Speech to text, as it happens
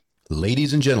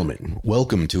Ladies and gentlemen,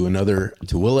 welcome to another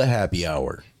Tooele Happy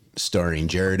Hour, starring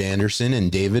Jared Anderson and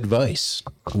David Weiss,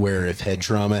 where if Head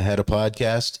Trauma had a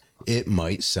podcast, it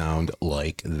might sound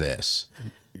like this.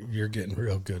 You're getting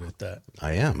real good at that.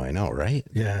 I am, I know, right?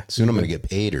 Yeah. Soon I'm going to get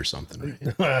paid or something.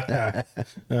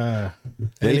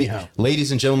 Anyhow.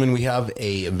 Ladies and gentlemen, we have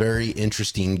a very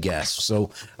interesting guest.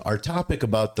 So our topic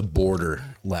about the border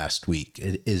last week,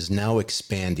 it is now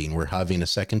expanding. We're having a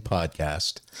second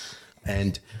podcast,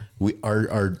 and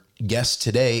our guest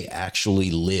today actually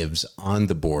lives on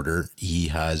the border. He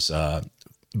has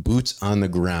boots on the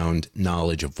ground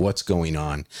knowledge of what's going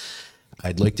on.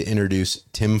 I'd like to introduce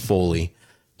Tim Foley.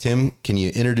 Tim, can you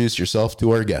introduce yourself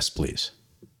to our guest, please?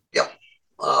 Yep.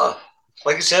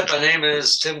 Like I said, my name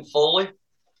is Tim Foley.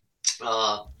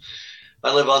 I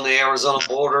live on the Arizona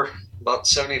border, about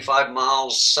 75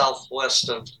 miles southwest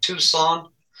of Tucson.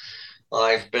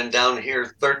 I've been down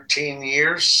here 13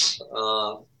 years.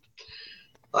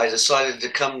 I decided to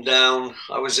come down.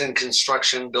 I was in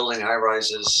construction, building high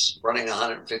rises, running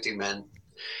 150 men.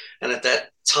 And at that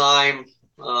time,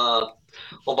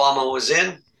 Obama was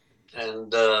in.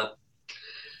 And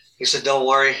he said, don't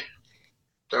worry,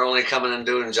 they're only coming and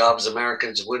doing jobs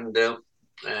Americans wouldn't do.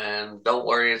 And don't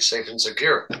worry, it's safe and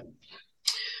secure.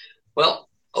 Well,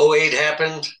 '08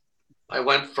 happened. I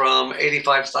went from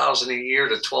 $85,000 a year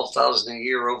to $12,000 a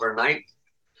year overnight.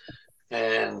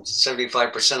 And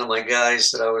 75% of my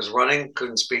guys that I was running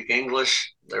couldn't speak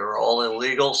English. They were all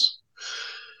illegals.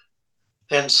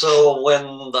 And so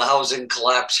when the housing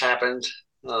collapse happened,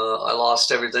 I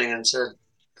lost everything and said,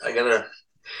 I got to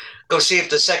go see if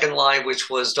the second lie, which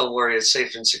was, don't worry, it's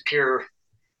safe and secure.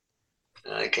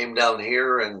 And I came down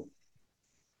here and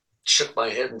shook my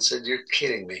head and said, you're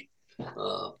kidding me.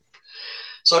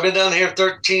 So I've been down here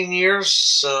 13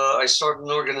 years. I started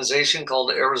an organization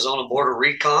called Arizona Border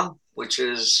Recon, which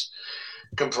is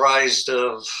comprised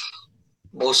of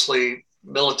mostly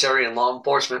military and law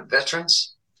enforcement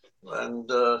veterans. And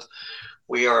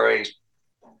we are a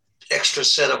extra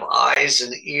set of eyes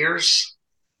and ears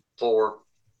for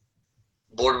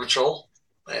Border Patrol,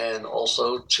 and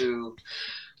also to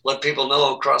let people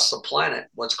know across the planet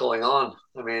what's going on.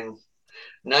 I mean,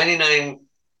 99%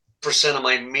 of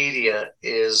my media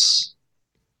is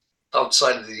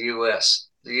outside of the U.S.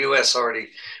 The U.S.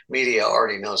 media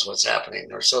already knows what's happening,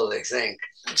 or so they think.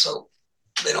 And so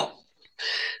they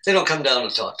don't come down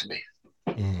to talk to me.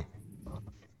 Mm.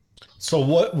 So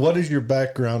what is your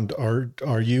background?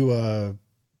 Are you a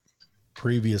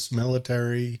previous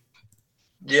military?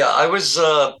 Yeah, I was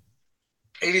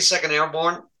 82nd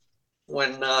Airborne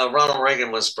when Ronald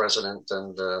Reagan was president,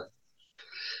 and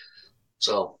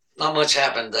so not much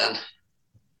happened then.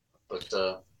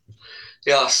 But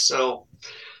yeah, so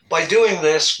by doing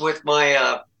this with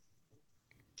my,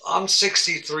 I'm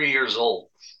 63 years old,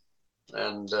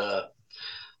 and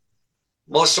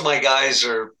most of my guys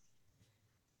are a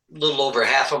little over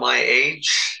half of my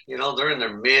age. You know, they're in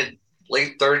their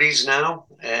late 30s now,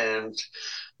 and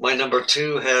my number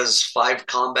two has 5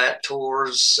 combat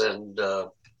tours, and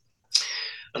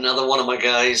another one of my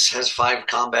guys has 5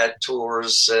 combat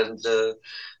tours. And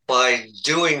by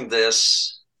doing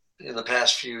this in the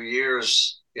past few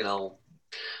years, you know,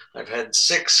 I've had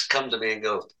 6 come to me and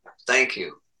go, thank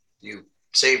you. You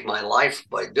saved my life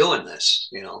by doing this.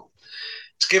 You know,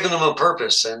 it's given them a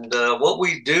purpose. And what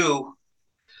we do,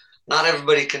 not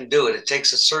everybody can do it. It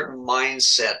takes a certain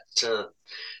mindset to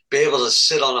be able to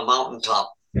sit on a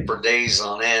mountaintop for days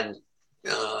on end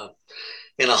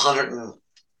in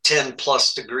 110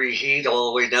 plus degree heat, all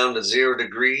the way down to 0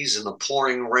 degrees in the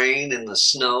pouring rain, in the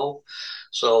snow.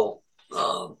 So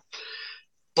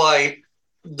by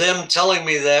them telling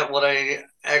me that, what I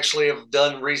actually have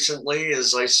done recently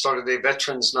is I started a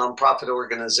veterans nonprofit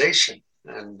organization,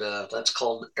 and that's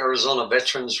called Arizona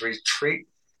Veterans Retreat.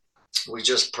 We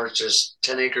just purchased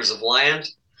 10 acres of land.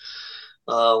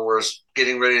 We're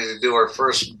getting ready to do our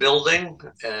first building.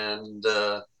 And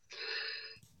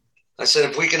I said,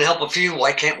 if we can help a few,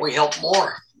 why can't we help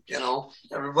more? You know,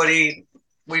 everybody,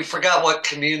 we forgot what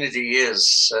community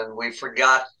is, and we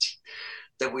forgot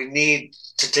that we need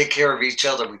to take care of each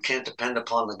other. We can't depend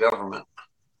upon the government.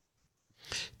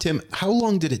 Tim, how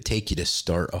long did it take you to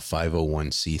start a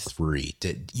 501c3?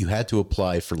 Did you had to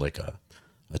apply for like a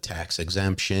tax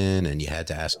exemption, and you had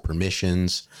to ask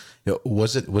permissions?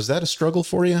 Was that a struggle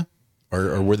for you,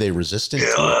 or were they resistant?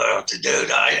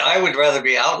 Dude, I would rather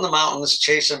be out in the mountains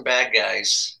chasing bad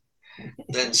guys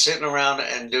than sitting around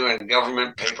and doing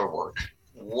government paperwork.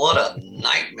 What a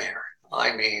nightmare.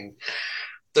 I mean,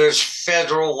 there's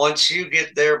federal. Once you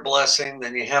get their blessing,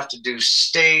 then you have to do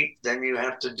state, then you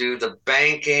have to do the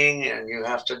banking, and you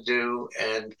have to do,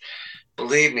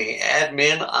 believe me,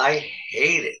 admin, I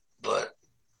hate it, but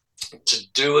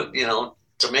to do it,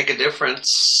 to make a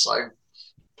difference, I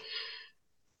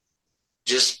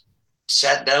just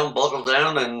sat down, buckled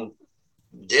down, and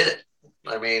did it.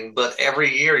 I mean, but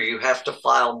every year you have to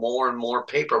file more and more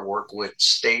paperwork with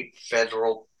state,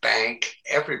 federal, bank,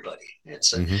 everybody.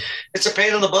 It's a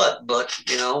pain in the butt, but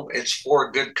it's for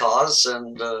a good cause,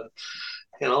 and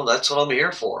that's what I'm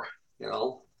here for.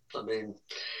 I mean,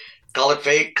 call it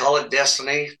fate, call it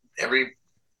destiny. Every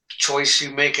choice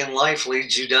you make in life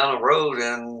leads you down a road,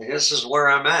 and this is where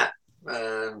I'm at.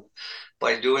 And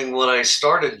by doing what I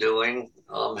started doing,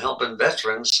 helping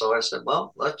veterans, so I said,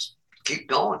 well, let's keep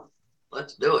going.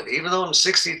 Let's do it. Even though I'm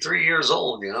 63 years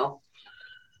old,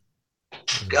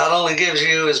 God only gives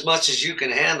you as much as you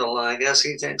can handle, and I guess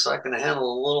he thinks I can handle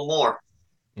a little more.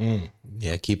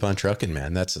 Yeah, keep on trucking,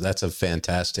 man. That's a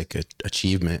fantastic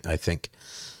achievement. I think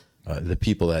the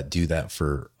people that do that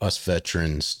for us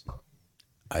veterans,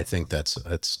 I think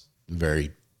that's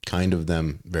very kind of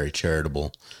them, very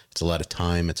charitable. It's a lot of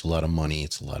time, it's a lot of money,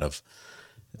 it's a lot of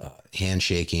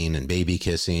handshaking and baby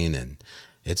kissing, and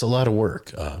it's a lot of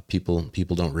work. People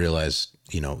don't realize,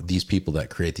 these people that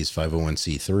create these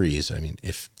 501c3s. I mean,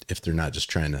 if they're not just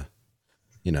trying to,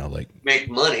 like make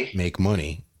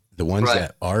money, the ones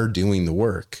that are doing the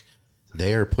work,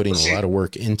 they are putting a lot of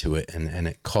work into it, and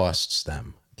it costs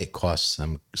them. It costs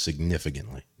them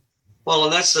significantly. Well,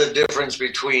 and that's the difference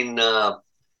between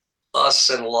us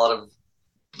and a lot of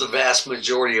the vast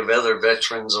majority of other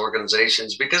veterans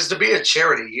organizations, because to be a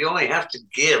charity, you only have to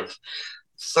give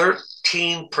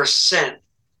 13%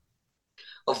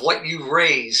 of what you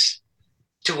raise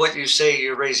to what you say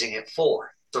you're raising it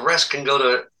for. The rest can go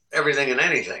to everything and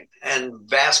anything. And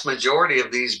vast majority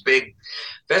of these big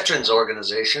veterans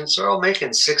organizations are all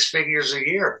making six figures a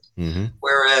year.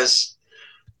 Whereas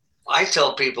I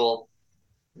tell people,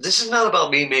 this is not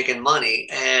about me making money,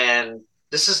 and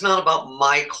this is not about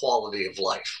my quality of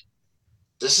life.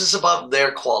 This is about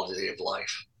their quality of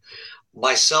life.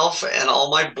 Myself and all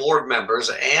my board members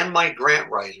and my grant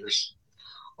writers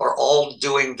are all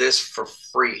doing this for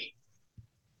free.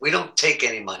 We don't take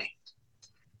any money.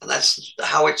 And that's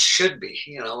how it should be.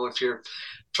 If you're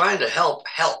trying to help,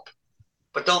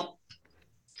 but don't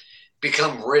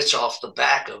become rich off the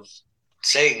back of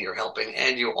saying you're helping,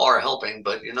 and you are helping,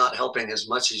 but you're not helping as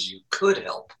much as you could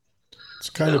help.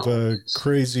 It's kind of a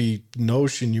crazy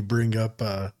notion you bring up,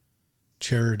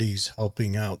 charities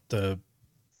helping out the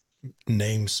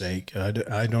namesake.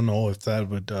 I don't know if that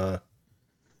would, I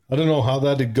don't know how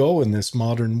that'd go in this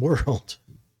modern world.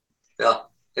 Yeah,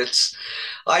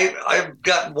 I've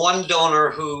got one donor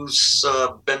who's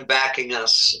been backing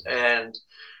us, and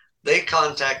they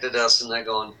contacted us and they're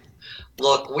going,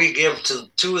 look, we give to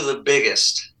two of the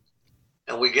biggest,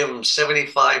 and we give them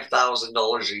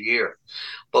 $75,000 a year.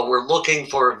 But we're looking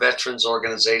for a veterans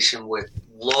organization with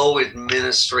low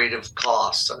administrative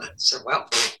costs. And I said, well,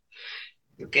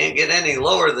 you can't get any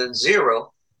lower than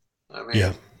zero. I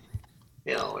mean,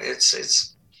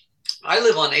 it's I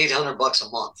live on $800 a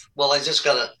month. Well, I just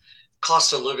got a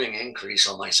cost of living increase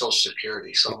on my Social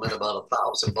Security, so I'm at about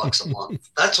 $1,000 a month.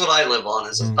 That's what I live on,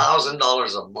 is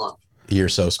 $1,000 a month. You're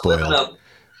so spoiled.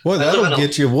 Well, that'll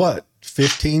get you what?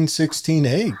 15, 16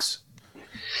 eggs.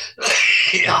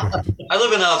 Yeah. I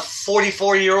live in a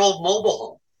 44-year-old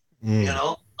mobile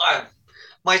home.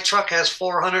 My truck has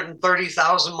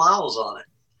 430,000 miles on it.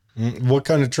 What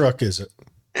kind of truck is it?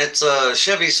 It's a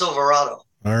Chevy Silverado.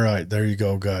 All right, there you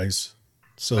go, guys.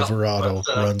 Silverado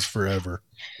runs forever.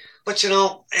 But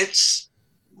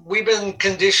we've been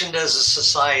conditioned as a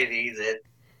society that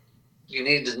you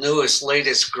need the newest,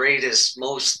 latest, greatest,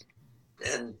 most,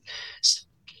 and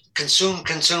consume,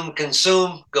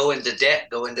 go into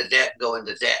debt.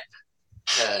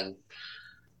 And,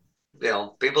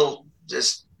 people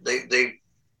just,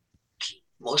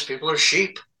 most people are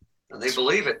sheep, and they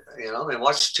believe it. They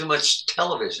watch too much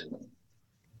television.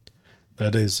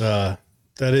 That is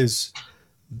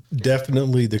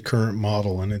definitely the current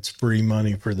model, and it's free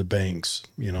money for the banks,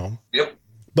 Yep.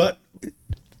 But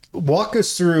walk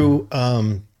us through,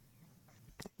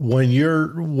 when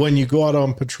you go out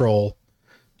on patrol,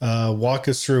 walk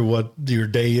us through what your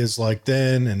day is like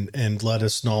then, and let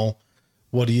us know,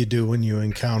 what do you do when you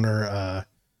encounter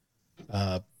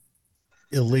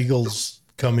illegals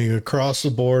coming across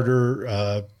the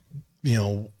border?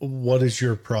 What is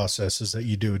your processes that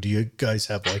you do? Do you guys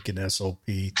have like an SOP,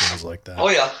 things like that? Oh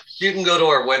yeah. You can go to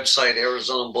our website,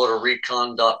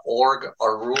 ArizonaBorderRecon.org.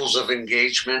 Our rules of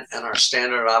engagement and our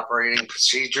standard operating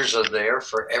procedures are there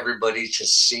for everybody to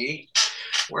see.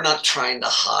 we're not trying to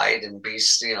hide and be,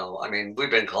 I mean,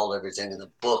 we've been called everything in the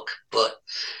book, but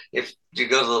if you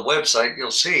go to the website,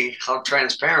 you'll see how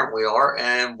transparent we are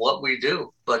and what we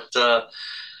do. But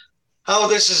how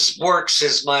works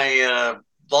is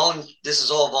this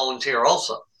is all volunteer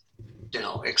also,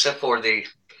 except for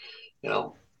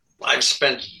I've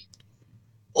spent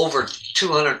over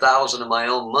 200,000 of my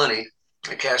own money.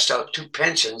 I cashed out 2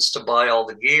 pensions to buy all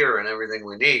the gear and everything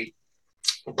we need.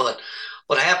 But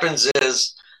what happens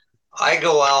is I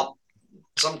go out,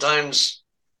 sometimes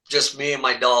just me and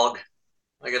my dog.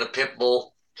 I got a pit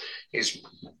bull. He's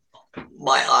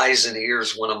my eyes and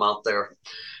ears when I'm out there.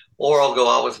 Or I'll go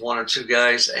out with 1 or 2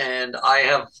 guys, and I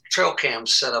have trail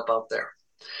cams set up out there.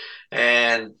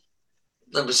 And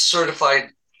I'm a certified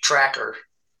tracker,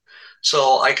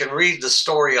 so I can read the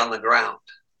story on the ground.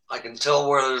 I can tell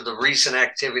where the recent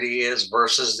activity is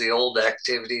versus the old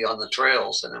activity on the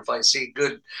trails. And if I see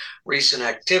good recent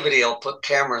activity, I'll put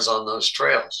cameras on those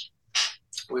trails.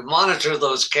 We monitor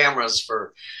those cameras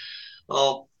for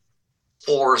 4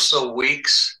 or so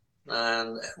weeks.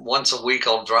 And once a week,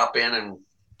 I'll drop in and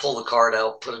pull the card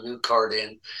out, put a new card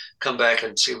in, come back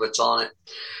and see what's on it.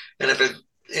 And if it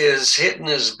is hitting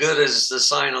as good as the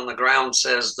sign on the ground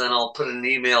says, then I'll put an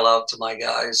email out to my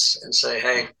guys and say,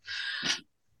 hey,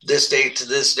 this date to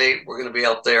this date, we're going to be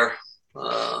out there.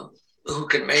 Who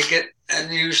can make it?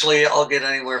 And usually I'll get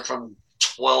anywhere from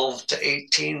 12 to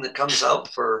 18 that comes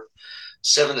out for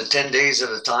 7 to 10 days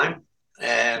at a time.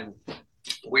 And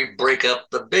we break up.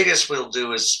 The biggest we'll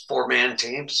do is 4-man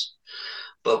teams,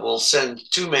 but we'll send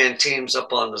 2-man teams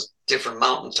up on the different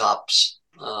mountaintops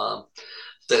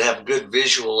that have good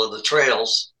visual of the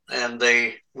trails, and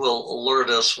they will alert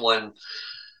us when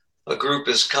a group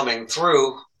is coming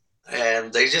through,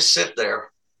 and they just sit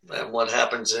there. And what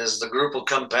happens is the group will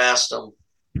come past them,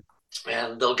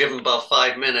 and they'll give them about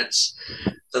 5 minutes,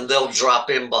 then they'll drop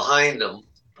in behind them,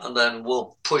 and then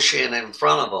we'll push in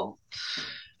front of them.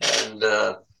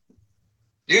 And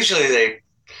usually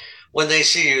when they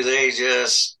see you,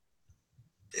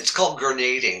 it's called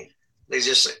grenading. They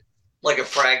just, like a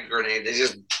frag grenade, they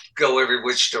just go every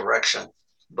which direction.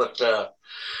 But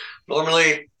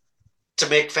normally, to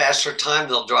make faster time,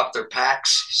 they'll drop their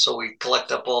packs. So we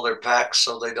collect up all their packs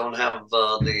so they don't have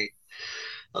the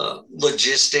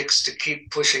logistics to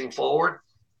keep pushing forward.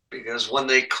 Because when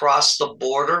they cross the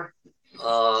border,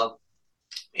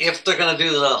 if they're going to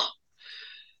do the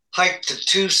hike to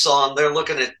Tucson, they're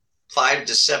looking at 5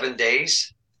 to 7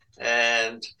 days.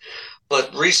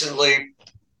 But recently,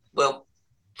 well,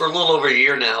 for a little over a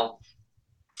year now,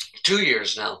 2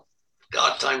 years now,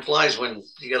 God, time flies when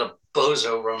you got a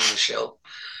bozo running the show.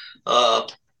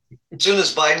 As soon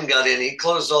as Biden got in, he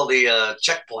closed all the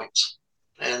checkpoints.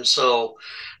 And so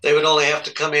they would only have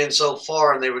to come in so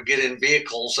far, and they would get in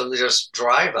vehicles and just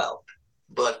drive out.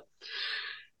 But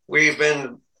we've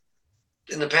been,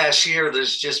 in the past year,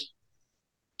 there's just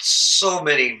so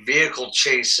many vehicle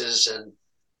chases and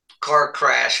car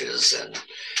crashes. And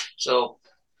so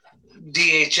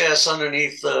DHS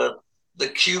underneath the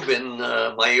Cuban,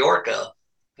 Mallorca,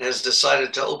 has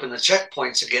decided to open the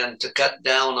checkpoints again to cut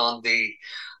down on the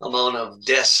amount of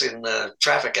deaths in the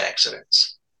traffic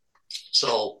accidents.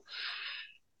 So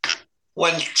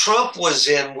when Trump was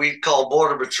in, we'd call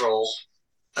Border Patrol,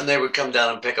 and they would come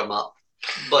down and pick them up.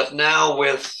 But now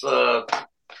with the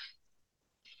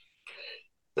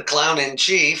clown in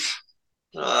chief,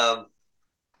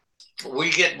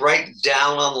 we get right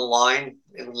down on the line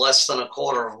in less than a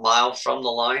quarter of a mile from the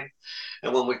line.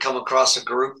 And when we come across a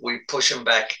group, we push them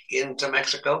back into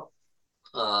Mexico.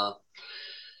 And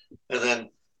then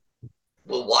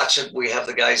we'll watch it. We have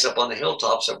the guys up on the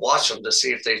hilltops that watch them to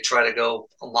see if they try to go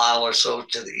a mile or so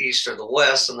to the east or the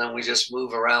west. And then we just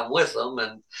move around with them.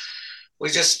 And we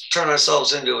just turn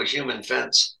ourselves into a human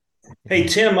fence. Hey,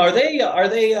 Tim, are they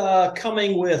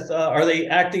coming with, are they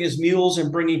acting as mules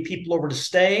and bringing people over to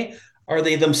stay? Are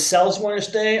they themselves want to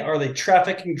stay? Are they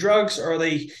trafficking drugs? Are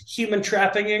they human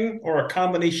trafficking, or a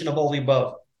combination of all the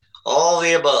above? All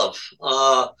the above.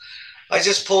 I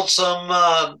just pulled some,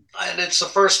 and it's the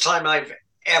first time I've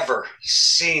ever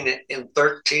seen it in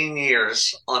 13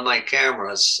 years on my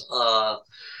cameras.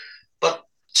 But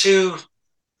 2-3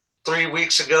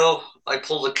 weeks ago, I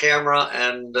pulled the camera,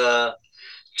 and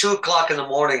 2 o'clock in the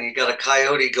morning, you got a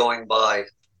coyote going by,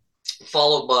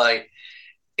 followed by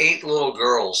 8 little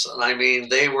girls. And I mean,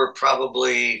 they were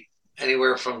probably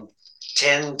anywhere from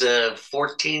 10 to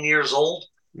 14 years old.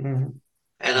 Mm-hmm.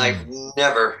 And I've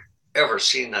never, ever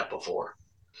seen that before.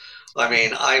 I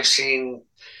mean, I've seen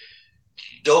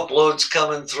dope loads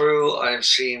coming through. I've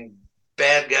seen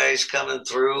bad guys coming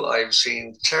through. I've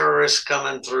seen terrorists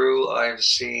coming through. I've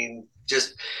seen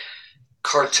just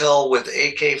cartel with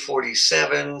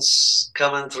AK-47s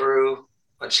coming through.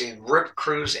 I've seen rip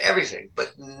crews, everything,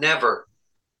 but never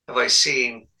have I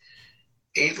seen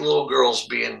 8 little girls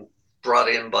being brought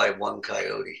in by one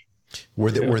coyote.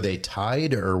 Were they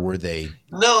tied or were they?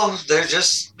 No, they're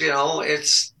just, they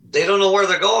don't know where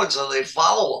they're going, so they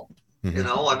follow them.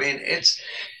 Mhm. I mean,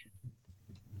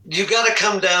 you got to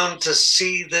come down to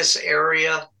see this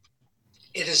area.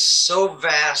 It is so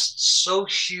vast, so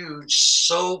huge,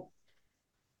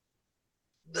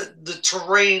 the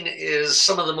terrain is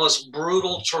some of the most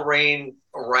brutal terrain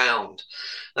around.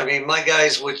 I mean, my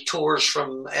guys with tours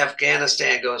from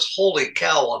Afghanistan goes, holy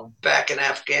cow, I'm back in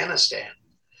Afghanistan.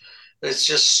 It's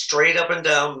just straight up and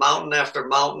down, mountain after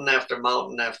mountain after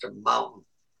mountain after mountain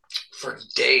for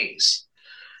days.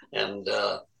 And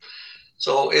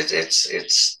so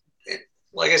it's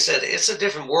like I said, it's a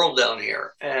different world down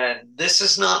here. And this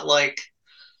is not like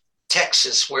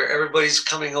Texas, where everybody's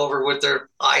coming over with their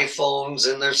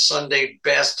iPhones and their Sunday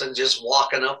best and just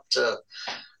walking up to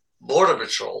Border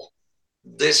Patrol.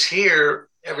 This here,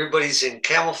 everybody's in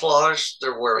camouflage.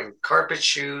 They're wearing carpet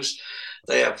shoes.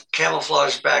 They have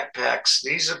camouflage backpacks.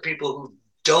 These are people who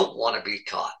don't want to be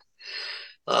caught.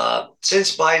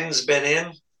 Since Biden's been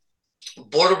in,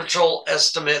 Border Patrol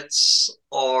estimates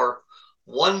are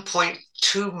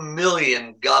 1.2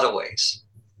 million gotaways.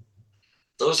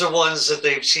 Those are ones that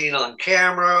they've seen on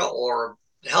camera or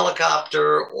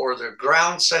helicopter or their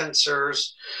ground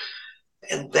sensors.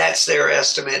 And that's their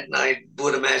estimate. And I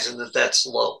would imagine that that's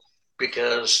low,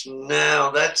 because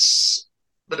now that's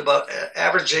about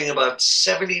averaging about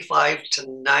 75 to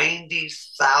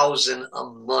 90,000 a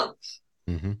month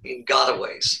in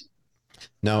gotaways.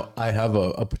 Now, I have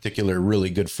a particular really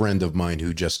good friend of mine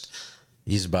who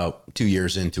he's about 2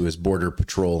 years into his Border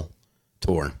Patrol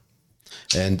tour.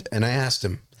 And I asked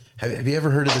him, have you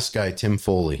ever heard of this guy, Tim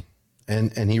Foley?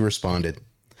 And he responded,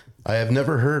 I have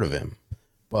never heard of him,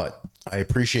 but I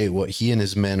appreciate what he and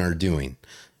his men are doing.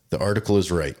 The article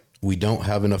is right. We don't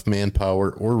have enough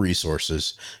manpower or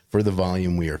resources for the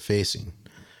volume we are facing.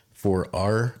 For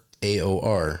our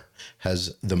AOR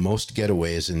has the most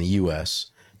getaways in the U.S.,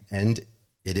 and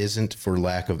it isn't for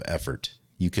lack of effort.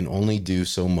 You can only do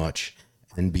so much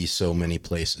and be so many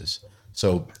places.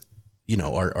 So,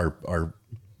 our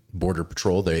Border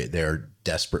Patrol, they are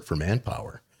desperate for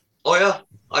manpower. Oh, yeah.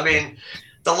 I mean,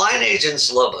 the line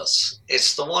agents love us.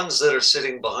 It's the ones that are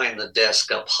sitting behind the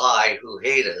desk up high who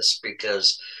hate us,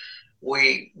 because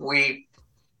we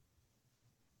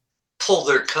pull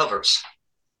their covers.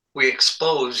 We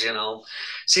expose,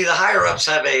 See, the higher ups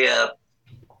have a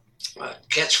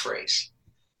catchphrase.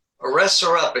 Arrests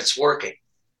are up, it's working.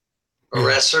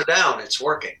 Arrests are down, it's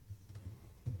working.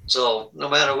 So no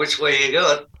matter which way you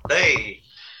go it,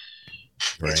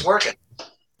 it's working.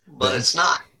 But it's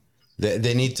not.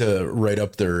 They need to write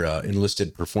up their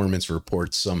enlisted performance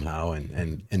reports somehow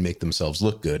and make themselves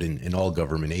look good in all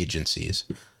government agencies,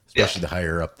 especially the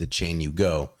higher up the chain you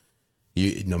go.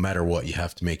 No matter what, you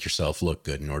have to make yourself look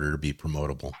good in order to be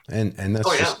promotable. And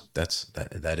that's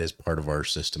that is part of our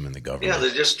system in the government. Yeah, they're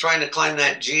just trying to climb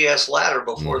that GS ladder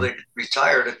before they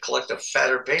retire to collect a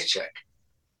fatter paycheck.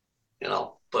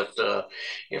 But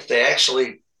if they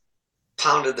actually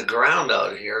pounded the ground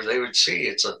out here, they would see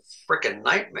it's a freaking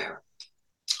nightmare.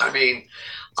 I mean,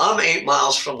 I'm 8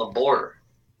 miles from the border,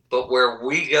 but where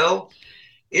we go,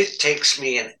 it takes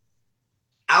me an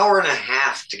hour and a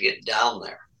half to get down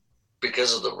there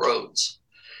because of the roads.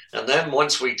 And then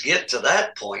once we get to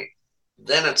that point,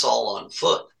 then it's all on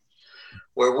foot.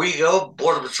 Where we go,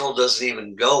 Border Patrol doesn't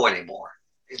even go anymore.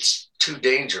 It's too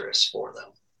dangerous for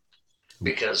them,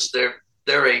 because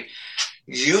they're a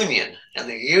union, and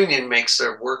the union makes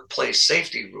their workplace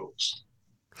safety rules.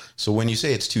 So when you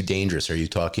say it's too dangerous, are you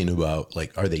talking about,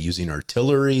 are they using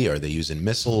artillery? Are they using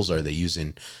missiles? Are they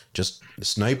using just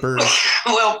snipers?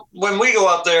 Well, when we go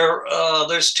out there,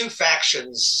 there's 2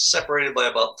 factions separated by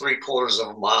about 3/4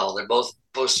 of a mile. They're both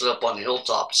posted up on the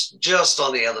hilltops, just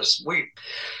on the other.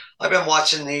 I've been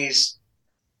watching these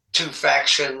 2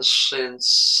 factions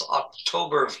since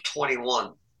October of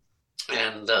 21.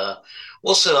 And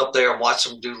we'll sit up there and watch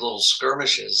them do little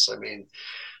skirmishes. I mean,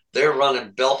 they're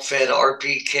running belt-fed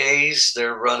RPKs.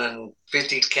 They're running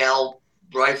 50 cal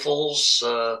rifles.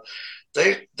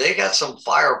 They got some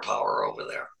firepower over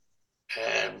there.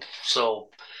 And so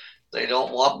they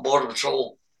don't want Border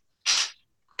Patrol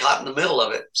caught in the middle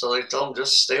of it. So they tell them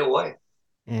just stay away.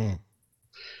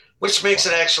 Which makes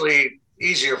it actually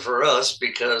easier for us,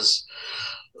 because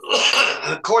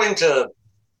according to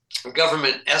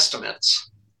government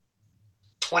estimates,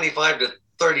 25 to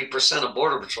 30% of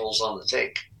Border Patrol's on the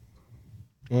take.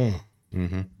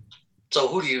 So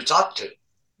who do you talk to?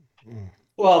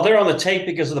 Well, they're on the take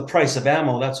because of the price of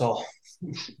ammo. That's all.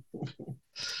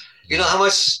 You know how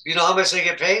much? You know how much they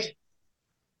get paid?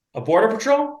 A border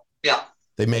patrol? Yeah.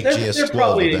 They make They're, GS they're 12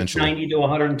 probably eventually. 90 to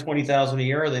 120,000 a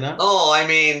year, are they not? Oh, I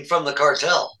mean, from the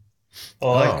cartel,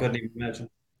 Oh, I Oh. couldn't even imagine.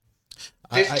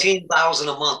 15,000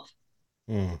 a month.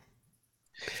 Hmm.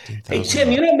 Hey, 15,000 Tim,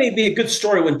 bucks. maybe a good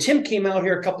story. When Tim came out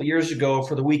here a couple of years ago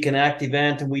for the Weekend Act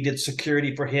event, and we did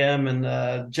security for him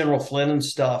and General Flynn and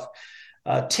stuff,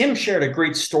 Tim shared a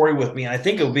great story with me. I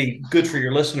think it would be good for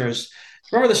your listeners.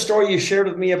 Remember the story you shared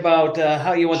with me about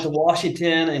how you went to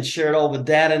Washington and shared all the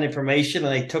data and information,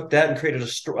 and they took that and created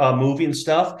a movie and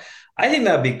stuff? I think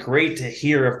that'd be great to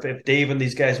hear if Dave and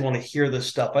these guys want to hear this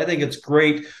stuff. I think it's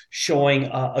great showing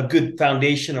a good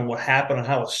foundation on what happened and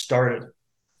how it started.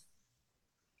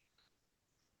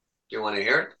 Do you want to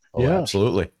hear Oh, Yeah.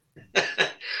 absolutely.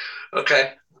 it?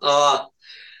 Okay. Well,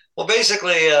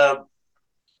 basically,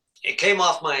 it came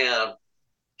off my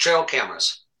trail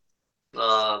cameras.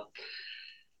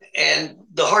 And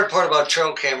the hard part about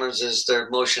trail cameras is they're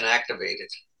motion activated.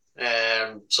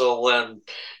 And so when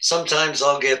sometimes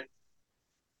I'll get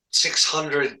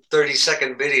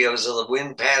 630-second videos of the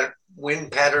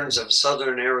wind patterns of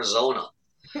southern Arizona.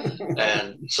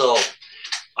 And so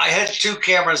I had two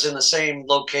cameras in the same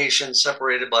location,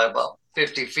 separated by about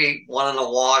 50 feet, one in a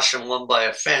wash and one by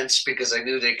a fence, because I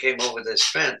knew they came over this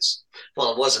fence.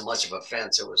 Well, it wasn't much of a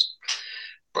fence. It was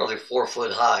probably 4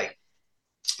 foot high.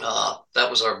 That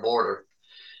was our border.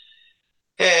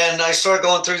 And I started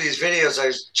going through these videos. I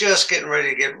was just getting ready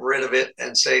to get rid of it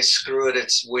and say, screw it,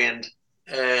 it's wind.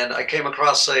 And I came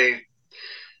across a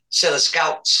set of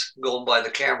scouts going by the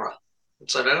camera.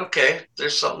 So I said, okay,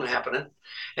 there's something happening.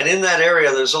 And in that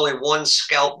area, there's only one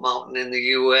scout mountain in the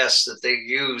U.S. that they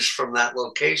use from that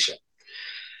location.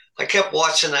 I kept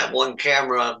watching that one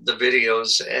camera, the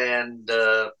videos, and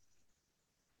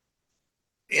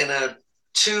in a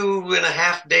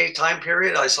 2.5 day time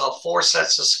period, I saw 4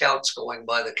 sets of scouts going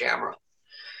by the camera.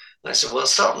 And I said, well,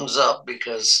 something's up,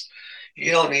 because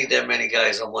you don't need that many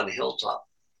guys on one hilltop.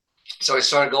 So I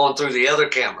started going through the other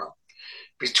camera.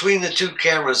 Between the two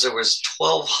cameras, there was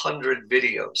 1,200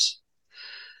 videos.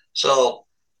 So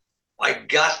I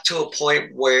got to a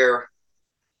point where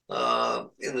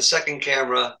in the second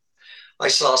camera, I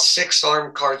saw 6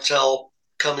 armed cartel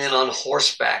come in on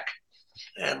horseback,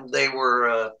 and they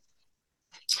were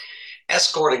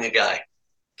escorting a guy.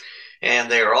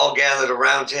 And they were all gathered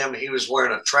around him. He was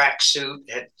wearing a track suit,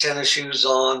 had tennis shoes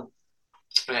on.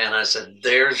 And I said,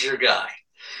 there's your guy.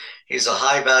 He's a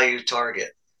high value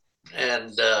target.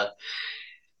 And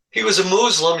he was a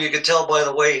Muslim. You could tell by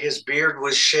the way his beard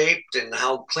was shaped and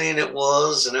how clean it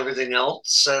was and everything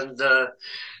else. And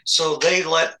so they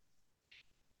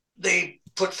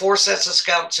put 4 sets of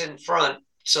scouts in front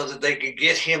so that they could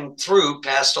get him through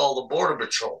past all the border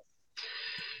patrol.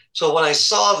 So when I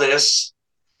saw this,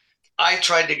 I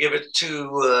tried to give it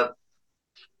to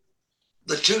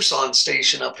the Tucson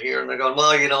station up here. And they're going,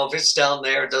 well, if it's down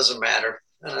there, it doesn't matter.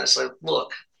 And I said,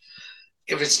 look,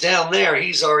 if it's down there,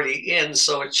 he's already in,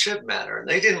 so it should matter. And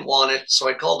they didn't want it. So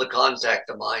I called a contact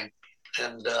of mine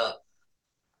and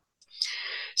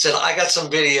said, I got some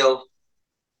video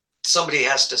somebody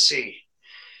has to see.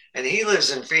 And he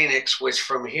lives in Phoenix, which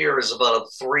from here is about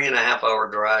a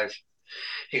 3.5-hour drive.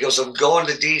 He goes, I'm going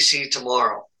to DC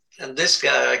tomorrow. And this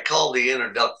guy, I call the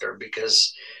introductor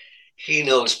because he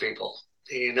knows people.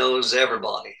 He knows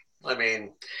everybody. I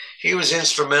mean, he was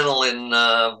instrumental in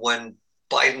when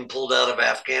Biden pulled out of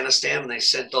Afghanistan and they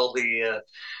sent all the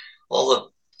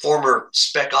former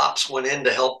spec ops went in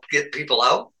to help get people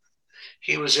out.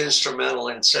 He was instrumental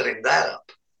in setting that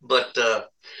up. But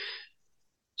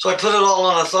so I put it all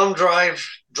on a thumb drive,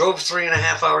 drove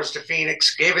 3.5 hours to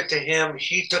Phoenix, gave it to him.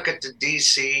 He took it to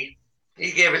DC.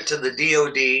 He gave it to the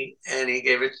DOD and he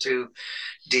gave it to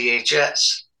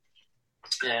DHS.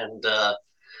 And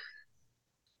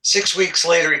 6 weeks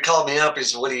later, he called me up. He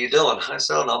said, what are you doing? I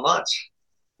said, oh, not much.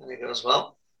 And he goes,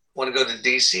 well, want to go to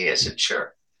DC? I said,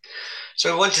 sure.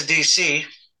 So we went to DC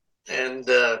and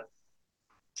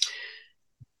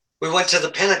we went to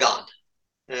the Pentagon.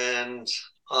 And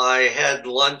I had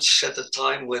lunch at the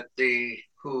time with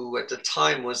who at the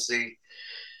time was the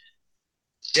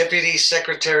Deputy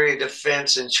Secretary of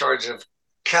Defense in charge of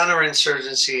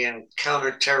counterinsurgency and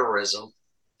counterterrorism.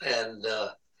 And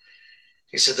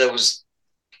he said that was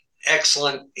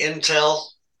excellent intel.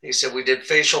 He said we did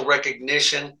facial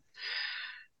recognition.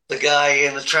 The guy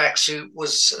in the tracksuit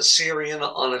was a Syrian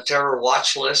on a terror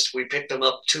watch list. We picked him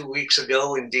up 2 weeks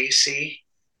ago in DC.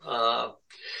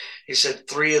 He said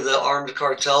 3 of the armed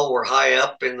cartel were high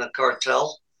up in the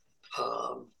cartel.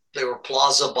 They were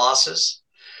plaza bosses.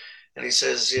 And he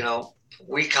says,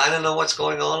 we kind of know what's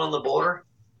going on the border,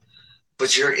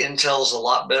 but your intel's a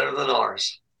lot better than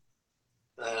ours.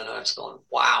 And I was going,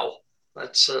 wow,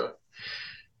 that's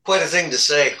quite a thing to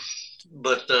say.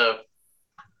 But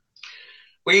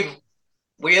we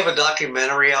have a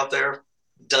documentary out there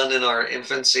done in our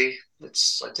infancy. I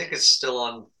think it's still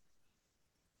on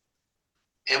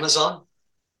Amazon.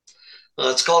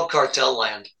 It's called Cartel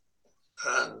Land,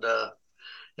 and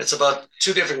it's about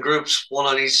two different groups, one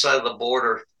on each side of the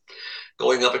border,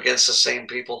 going up against the same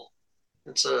people.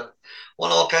 It's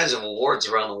won all kinds of awards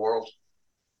around the world.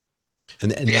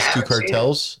 And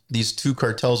these two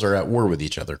cartels are at war with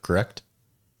each other, correct?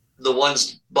 The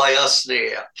ones by us,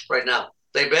 yeah, right now.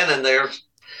 They've been in there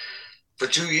for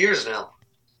 2 years now.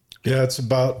 Yeah,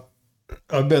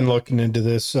 I've been looking into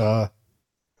this.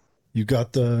 You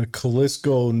got the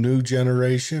Jalisco New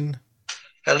Generation.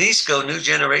 Jalisco New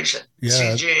Generation.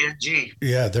 Yeah. CJNG.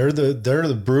 Yeah, they're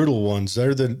the brutal ones. They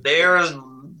make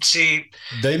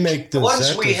the ones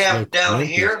Zetas we have down wimpy.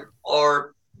 here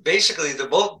are basically they're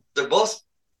both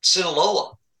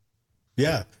Sinaloa.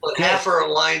 Yeah. But half are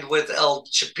aligned with El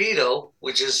Chapito,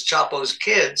 which is Chapo's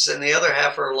kids, and the other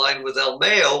half are aligned with El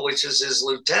Mayo, which is his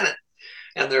lieutenant.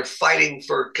 And they're fighting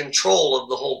for control of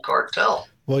the whole cartel.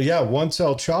 Well, yeah, once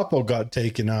El Chapo got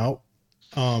taken out,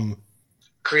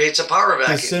 creates a power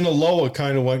vacuum. The Sinaloa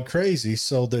kind of went crazy.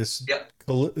 So this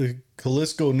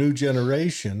Jalisco New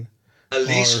Generation.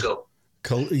 Jalisco.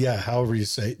 However you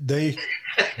say it,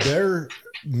 they're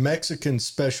Mexican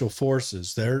special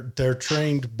forces. They're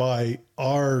trained by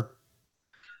our.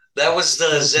 That was the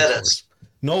Zetas. Force.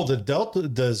 No, the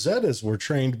Zetas were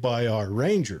trained by our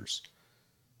Rangers.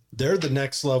 They're the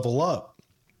next level up.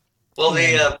 Well,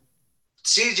 the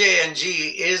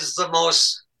CJNG is the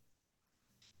most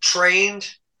trained,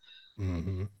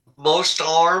 most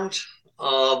armed,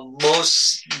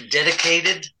 most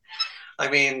dedicated. I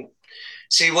mean,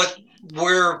 see, what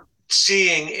we're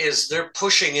seeing is they're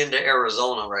pushing into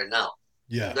Arizona right now.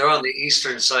 Yeah. They're on the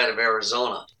eastern side of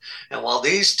Arizona. And while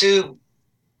these two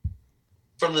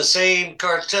from the same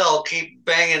cartel keep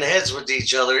banging heads with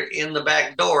each other, in the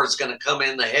back door is going to come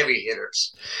in the heavy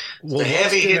hitters. Well, the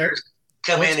heavy hitters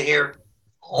come in here,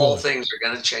 all things are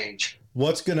going to change.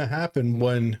 What's going to happen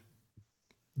when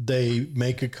they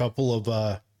make a couple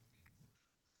of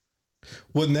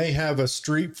when they have a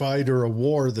street fight or a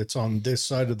war that's on this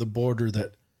side of the border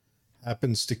that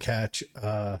happens to catch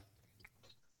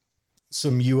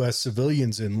some U.S.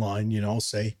 civilians in line,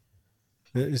 say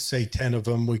 10 of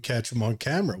them, we catch them on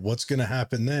camera. What's going to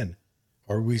happen then?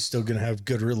 Are we still going to have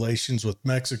good relations with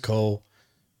Mexico?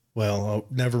 Well,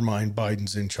 never mind.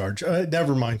 Biden's in charge.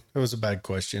 Never mind. That was a bad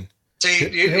question. See,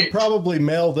 he'll probably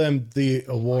mail them the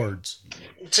awards.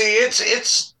 See,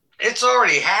 it's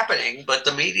already happening, but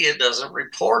the media doesn't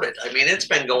report it. I mean, it's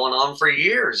been going on for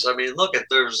years. I mean,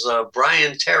 there's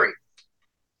Brian Terry,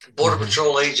 Border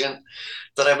Patrol agent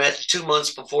that I met 2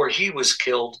 months before he was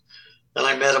killed. And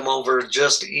I met him over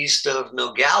just east of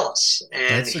Nogales.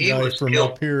 And that's the guy from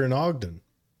up here in Ogden.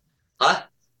 Huh?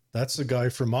 That's the guy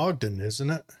from Ogden, isn't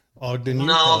it? Ogden,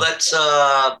 Utah. No, that's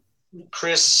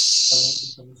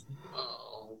Chris.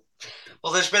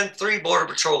 Well, there's been 3 Border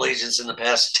Patrol agents in the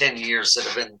past 10 years that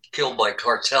have been killed by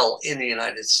cartel in the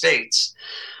United States.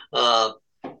 And,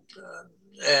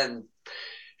 a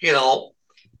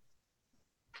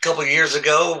couple of years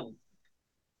ago,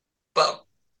 about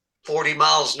 40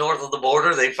 miles north of the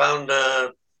border, they found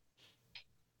a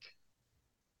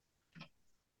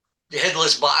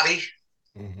headless body.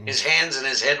 His hands and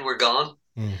his head were gone.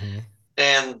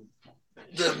 And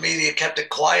the media kept it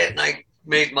quiet, and I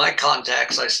made my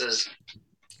contacts. I says,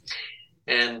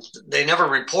 and they never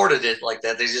reported it like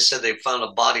that. They just said they found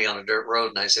a body on a dirt road.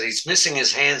 And I said, he's missing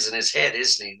his hands and his head,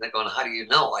 isn't he? And they're going, how do you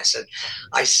know? I said,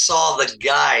 I saw the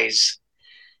guys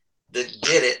that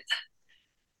did it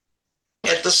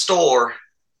at the store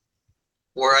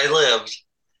where I lived,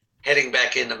 heading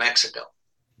back into Mexico.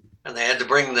 And they had to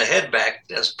bring the head back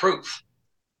as proof.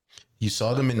 You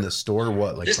saw them in the store,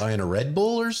 buying a Red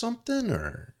Bull or something?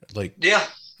 Or Yeah.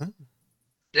 Huh?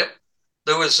 Yep.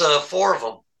 There was 4 of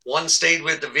them. One stayed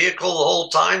with the vehicle the whole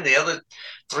time. The other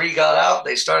 3 got out.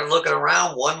 They started looking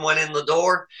around. 1 went in the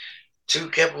door.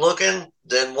 2 kept looking.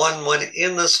 Then 1 went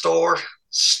in the store,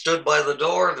 stood by the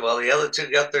door, while the other 2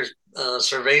 got their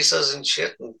cervezas and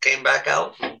shit and came back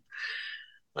out. And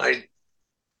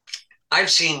I've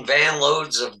seen van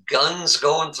loads of guns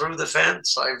going through the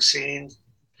fence.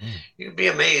 You'd be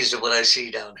amazed at what I see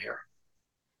down here.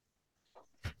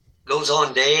 Goes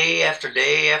on day after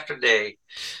day after day.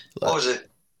 What was it?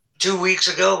 2 weeks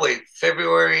ago?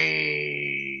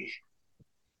 February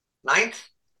 9th?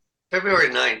 February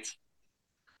 9th.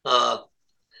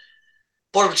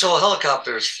 Border Patrol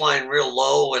helicopters flying real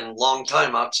low and long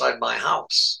time outside my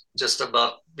house, just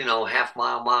about, half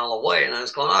mile away. And I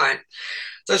was going, all right,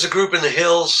 there's a group in the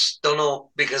hills. Don't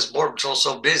know, because Border Patrol's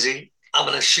so busy, I'm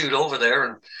going to shoot over there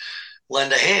and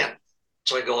lend a hand.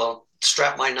 So I go out,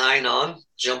 strap my 9 on,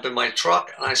 jump in my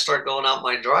truck, and I start going out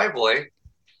my driveway.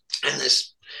 And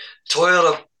this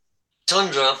Toyota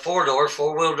Tundra 4-door,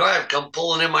 4-wheel drive come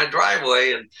pulling in my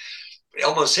driveway, and it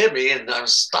almost hit me. And I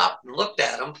stopped and looked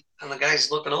at him. And the guy's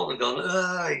looking over and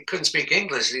going, he couldn't speak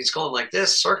English. And he's going like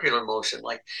this, circular motion,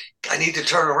 like, I need to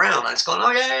turn around. I was going,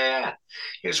 oh, yeah.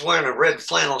 He was wearing a red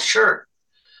flannel shirt.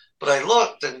 But I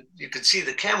looked, and you could see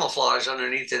the camouflage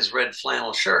underneath his red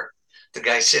flannel shirt. The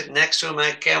guy sitting next to him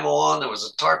had camo on. There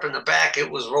was a tarp in the back.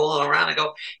 It was rolling around. I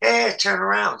go, hey, turn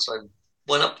around. So I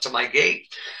went up to my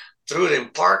gate, threw it in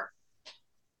park,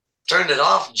 turned it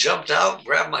off, jumped out,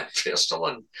 grabbed my pistol,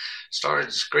 and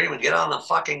started screaming, get on the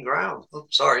fucking ground.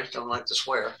 Oops, sorry, don't like to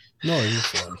swear. No, you're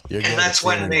fine. And that's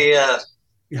when the...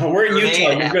 we're in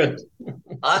Utah, you're good.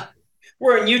 Huh?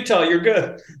 We're in Utah, you're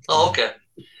good. Oh, okay.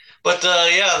 But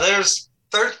there's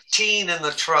 13 in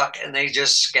the truck, and they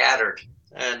just scattered.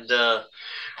 And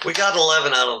we got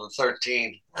 11 out of the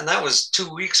 13. And that was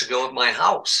 2 weeks ago at my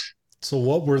house. So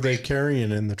what were they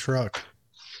carrying in the truck?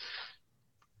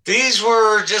 These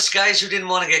were just guys who didn't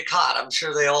want to get caught. I'm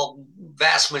sure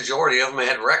vast majority of them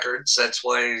had records. That's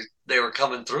why they were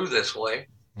coming through this way.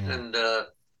 Mm. And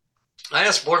I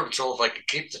asked Border Patrol if I could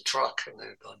keep the truck. And they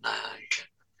were going, nah, you can't.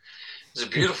 It's a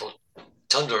beautiful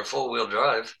Tundra 4-wheel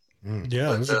drive.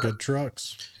 Yeah, those are good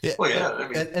trucks. Yeah, well, yeah. I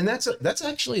mean, and that's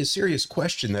actually a serious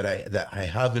question that I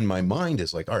have in my mind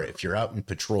is like, all right, if you're out in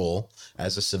patrol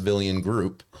as a civilian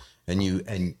group and you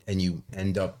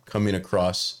end up coming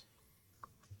across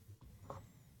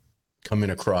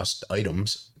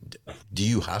items, do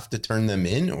you have to turn them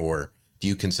in, or do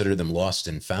you consider them lost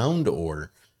and found,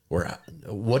 or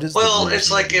what is? Well,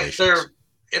 it's like if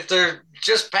they're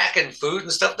just packing food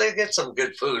and stuff, they get some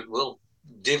good food. We'll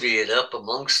divvy it up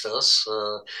amongst us.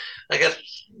 I got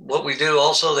what we do.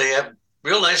 Also, they have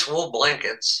real nice wool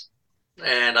blankets,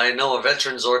 and I know a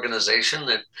veterans organization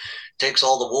that takes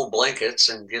all the wool blankets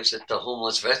and gives it to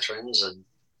homeless veterans, and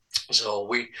so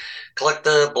we collect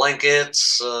the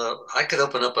blankets. I could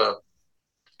open up a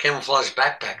camouflage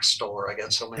backpack store. I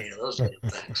got so many of those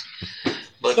things.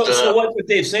 But so what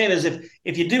Dave's saying is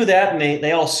if you do that and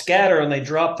they all scatter and they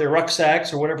drop their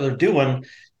rucksacks or whatever they're doing,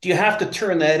 do you have to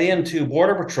turn that into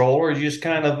Border Patrol, or do you just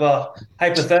kind of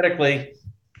hypothetically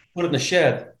put it in the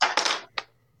shed?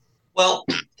 Well,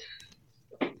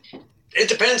 it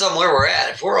depends on where we're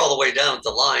at. If we're all the way down at the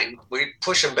line, we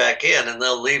push them back in, and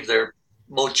they'll leave their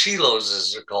mochilos,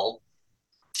 as they're called,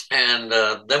 and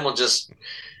then we'll just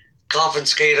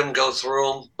confiscate them, go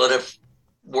through them. But if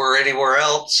we're anywhere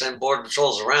else and Border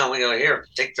Patrol's around, we go, here,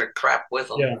 take their crap with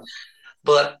them. Yeah.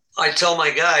 But I tell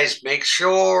my guys, make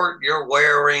sure you're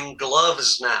wearing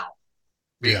gloves now,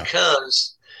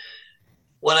 because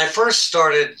when I first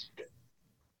started,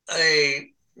 a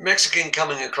Mexican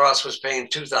coming across was paying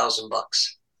 $2,000.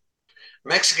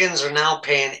 Mexicans are now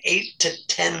paying $8,000 to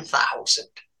 $10,000,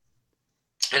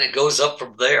 and it goes up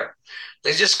from there.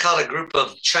 They just caught a group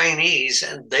of Chinese,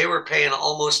 and they were paying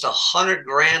almost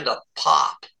 $100,000 a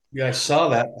pop. Yeah, I saw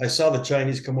that. I saw the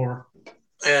Chinese come over,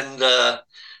 and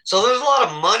so there's a lot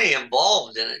of money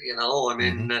involved in it, I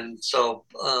mean, and so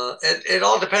it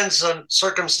all depends on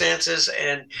circumstances.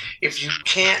 And if you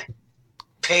can't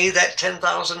pay that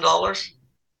 $10,000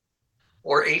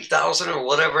 or $8,000 or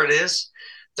whatever it is,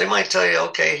 they might tell you,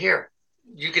 okay, here,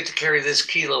 you get to carry this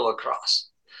kilo across.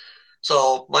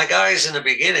 So my guys in the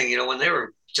beginning, when they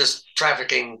were just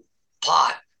trafficking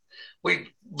pot, we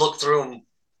looked through them,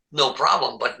 no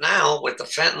problem. But now with the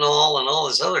fentanyl and all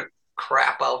this other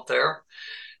crap out there,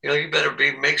 you better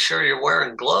make sure you're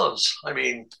wearing gloves. I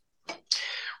mean,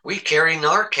 we carry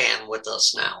Narcan with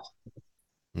us now.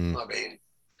 I mean,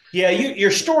 yeah,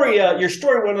 your story went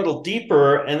a little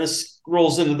deeper, and this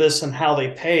rolls into this and how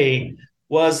they pay.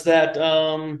 Was that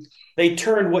they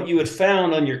turned what you had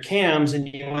found on your cams and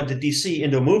you went to DC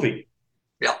into a movie?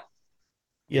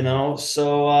 Yeah.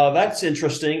 So that's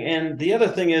interesting. And the other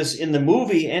thing is, in the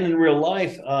movie and in real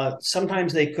life,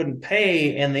 sometimes they couldn't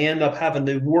pay and they end up having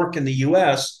to work in the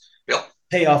U.S.,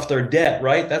 pay off their debt,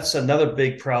 right? That's another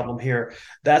big problem here.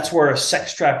 That's where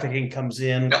sex trafficking comes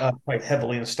in quite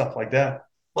heavily and stuff like that.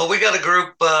 Well, we got a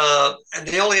group, and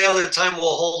the only other time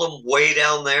we'll hold them way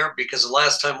down there, because the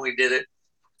last time we did it,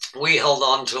 we held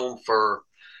on to them for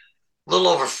a little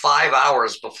over 5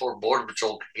 hours before Border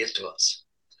Patrol could get to us.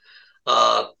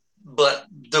 But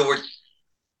there were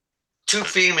 2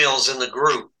 females in the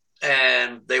group,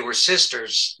 and they were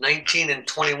sisters, 19 and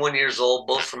 21 years old,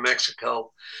 both from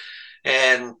Mexico.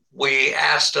 And we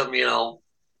asked them,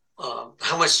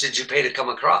 how much did you pay to come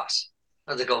across?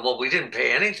 And they go, well, we didn't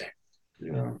pay anything.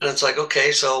 Yeah. And it's like,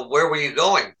 okay, so where were you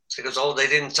going? So he goes, oh, they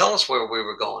didn't tell us where we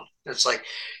were going. And it's like,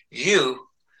 you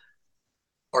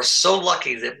are so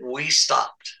lucky that we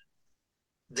stopped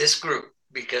this group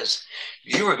because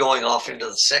you were going off into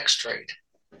the sex trade.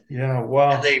 Yeah,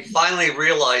 wow. And they finally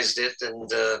realized it, and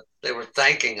they were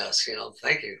thanking us.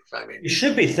 Thank you. I mean, you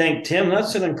should be thanked, Tim.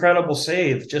 That's an incredible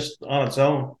save just on its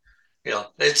own.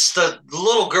 It's the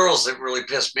little girls that really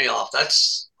pissed me off.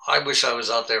 I wish I was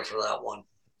out there for that one.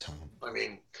 I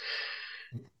mean,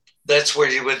 that's where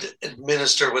you would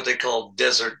administer what they call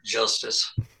desert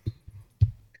justice.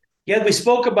 Yeah, we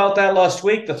spoke about that last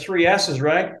week, the 3 S's,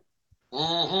 right?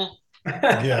 Mm-hmm.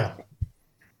 Yeah.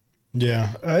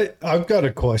 Yeah. I've got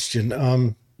a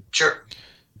question. Sure.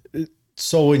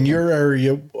 So in your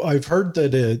area, I've heard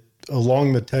that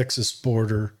along the Texas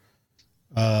border,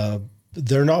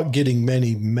 they're not getting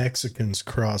many Mexicans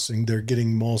crossing. They're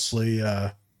getting mostly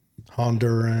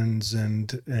Hondurans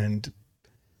and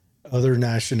other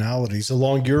nationalities.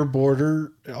 Along your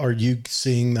border, are you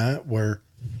seeing that where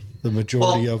the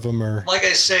majority of them are? Like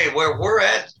I say, where we're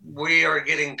at, we are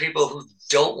getting people who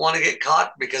don't want to get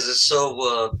caught because it's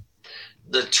so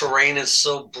the terrain is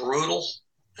so brutal,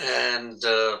 and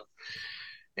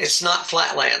it's not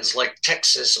flatlands like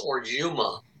Texas or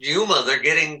Yuma. They're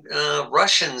getting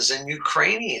Russians and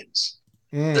Ukrainians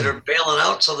that are bailing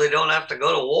out so they don't have to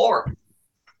go to war.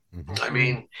 Mm-hmm. I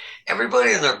mean,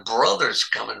 everybody and their brother's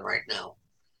coming right now.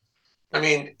 I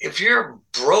mean, if you're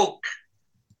broke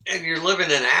and you're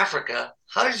living in Africa,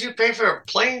 how did you pay for a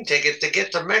plane ticket to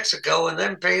get to Mexico and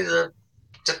then pay to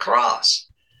cross?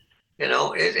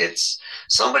 It's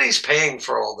somebody's paying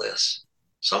for all this.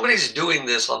 Somebody's doing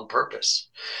this on purpose.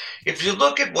 If you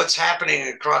look at what's happening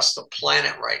across the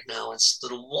planet right now, it's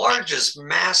the largest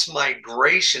mass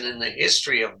migration in the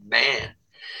history of man.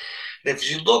 If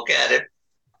you look at it,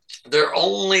 they're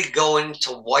only going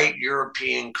to white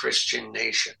European Christian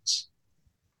nations.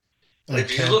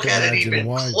 If you look at it even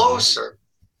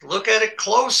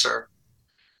closer,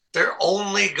 they're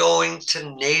only going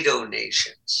to NATO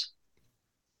nations.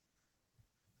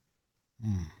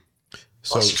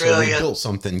 So we built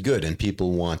something good and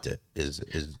people want it is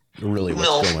really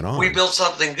what's going on. We built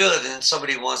something good and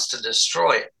somebody wants to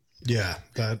destroy it. Yeah.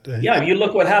 Yeah, you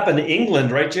look what happened to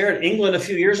England, right, Jared? England a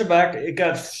few years back, it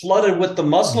got flooded with the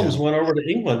Muslims went over to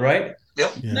England, right?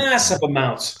 Yep. Yeah. Massive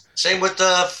amounts. Same with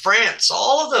France.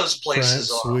 All of those places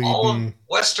France, Sweden, all of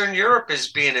Western Europe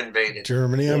is being invaded.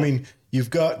 Germany. Yeah. I mean,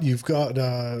 you've got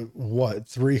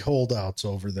 3 holdouts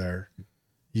over there.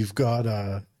 You've got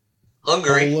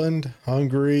Poland,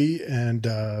 Hungary, and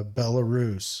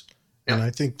Belarus. Yep. And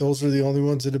I think those are the only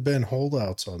ones that have been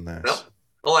holdouts on this. Yep.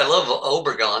 Oh, I love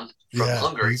Obergon from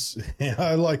Hungary. Yeah,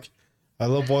 I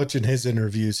love watching his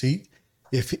interviews.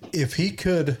 If he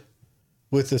could,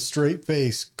 with a straight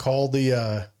face, call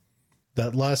that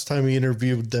last time he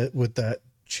interviewed with that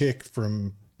chick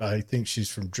from, I think she's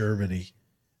from Germany,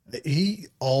 he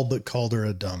all but called her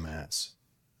a dumbass.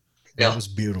 That was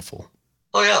beautiful.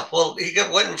 Oh yeah, well he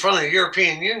went in front of the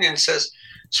European Union and says,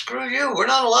 "Screw you, we're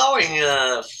not allowing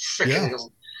freaking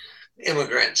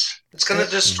immigrants. It's going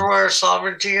to destroy our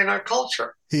sovereignty and our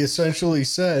culture." He essentially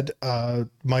said,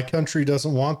 "My country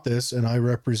doesn't want this, and I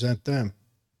represent them."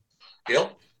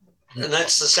 Yep. And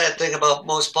that's the sad thing about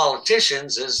most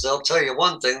politicians is they'll tell you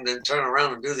one thing, then turn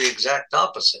around and do the exact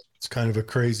opposite. It's kind of a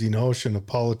crazy notion, a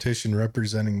politician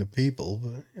representing the people,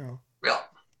 but Yeah.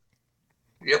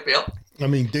 Yep. I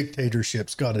mean,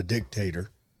 dictatorship's got a dictator.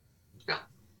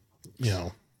 Yeah.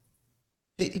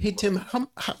 Hey Tim,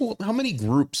 how many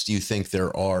groups do you think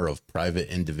there are of private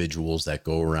individuals that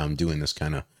go around doing this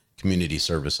kind of community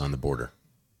service on the border?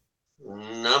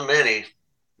 Not many.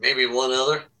 Maybe one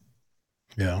other.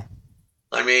 Yeah.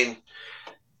 I mean,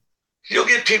 you'll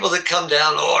get people that come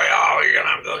down, you're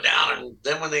going to go down. And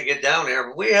then when they get down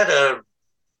there, we had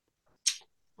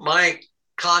my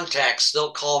contacts,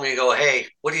 they'll call me and go, "Hey,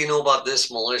 what do you know about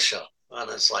this militia?" And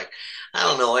it's like, I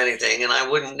don't know anything. And I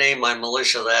wouldn't name my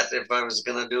militia that if I was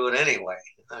going to do it anyway.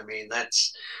 I mean,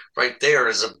 that's right there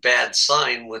is a bad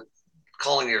sign with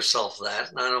calling yourself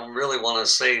that. And I don't really want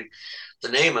to say the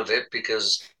name of it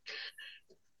because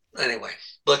anyway,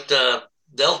 but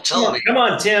they'll tell me. Come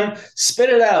on, Tim,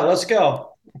 spit it out. Let's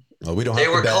go. Well, we don't. They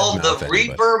were called the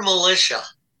Reaper Militia.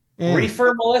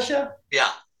 Reefer Militia?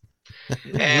 Yeah.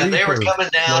 And they were coming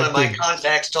down, and my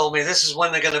contacts told me this is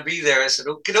when they're going to be there. I said,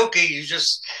 okay, you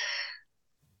just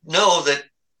know that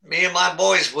me and my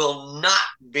boys will not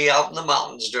be out in the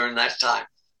mountains during that time.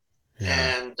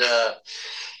 Yeah.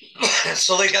 And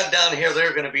so they got down here.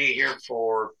 They're going to be here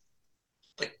for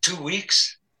like 2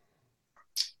 weeks.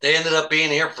 They ended up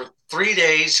being here for 3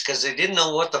 days because they didn't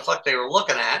know what the fuck they were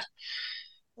looking at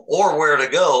or where to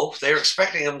go. They were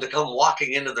expecting them to come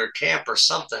walking into their camp or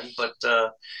something, but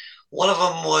one of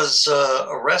them was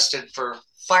arrested for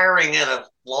firing at a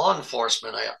law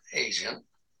enforcement agent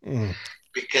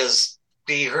because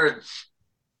he heard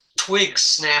twigs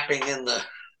snapping in the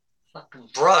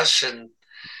brush, and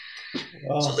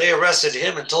so they arrested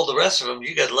him and told the rest of them,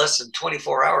 you got less than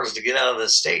 24 hours to get out of the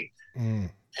state. And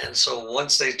so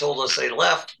once they told us they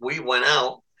left, we went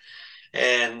out,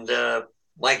 and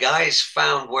my guys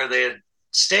found where they had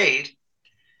stayed,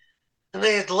 and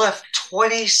they had left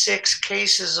 26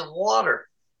 cases of water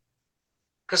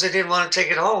because they didn't want to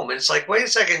take it home. And it's like, wait a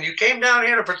second, you came down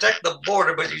here to protect the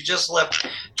border, but you just left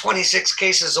 26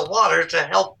 cases of water to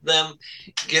help them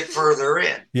get further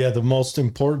in. Yeah, the most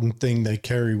important thing they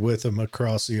carry with them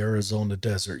across the Arizona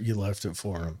desert, you left it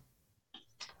for them.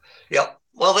 Yep.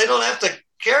 Well, they don't have to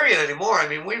carry it anymore. I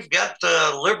mean, we've got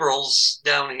liberals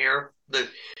down here, the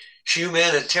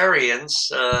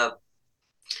humanitarians.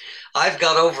 I've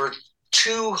got over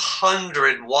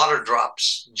 200 water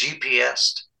drops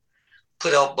GPS'd,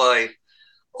 put out by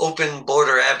open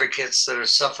border advocates that are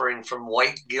suffering from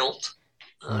white guilt.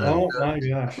 Oh my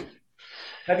gosh.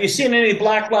 Have you seen any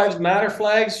Black Lives Matter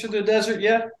flags through the desert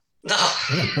yet? No.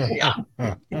 Yeah.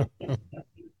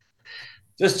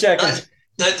 Just checking.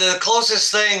 The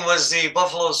closest thing was the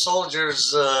Buffalo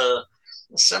Soldiers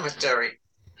cemetery.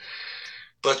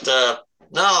 But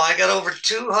no, I got over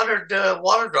 200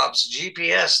 water drops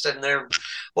GPS'd, and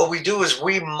what we do is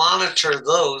we monitor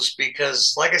those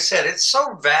because, like I said, it's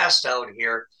so vast out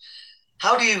here.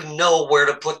 How do you know where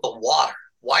to put the water?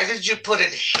 Why did you put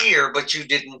it here, but you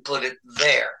didn't put it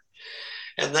there?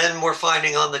 And then we're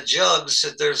finding on the jugs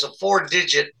that there's a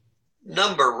 4-digit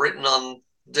number written on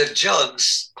the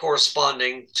jugs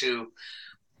corresponding to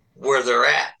where they're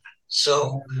at.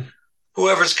 So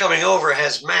whoever's coming over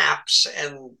has maps,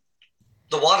 and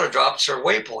the water drops are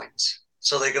waypoints.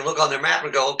 So they can look on their map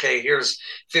and go, okay, here's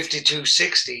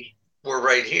 5260. We're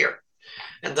right here.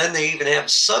 And then they even have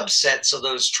subsets of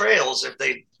those trails. If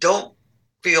they don't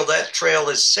feel that trail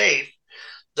is safe,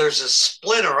 there's a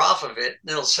splinter off of it,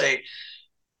 and it'll say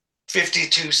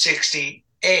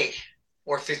 5260A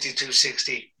or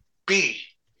 5260B,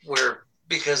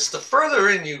 because the further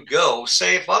in you go,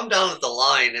 say if I'm down at the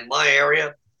line in my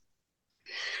area,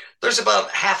 there's about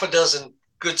half a dozen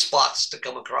good spots to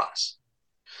come across.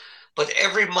 But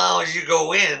every mile you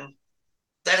go in,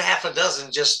 that half a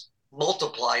dozen just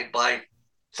multiplied by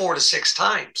 4 to 6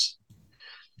 times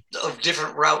of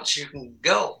different routes you can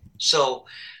go. So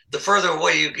the further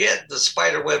away you get, the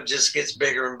spider web just gets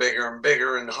bigger and bigger and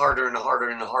bigger and harder and harder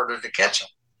and harder to catch them.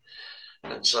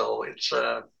 And so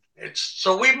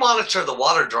so we monitor the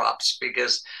water drops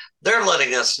because they're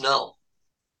letting us know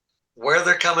where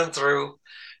they're coming through,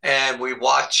 and we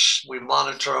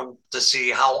monitor them to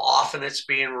see how often it's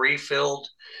being refilled,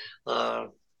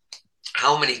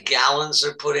 how many gallons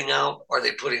they're putting out. Are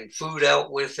they putting food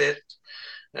out with it?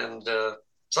 And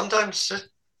sometimes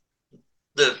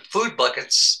the food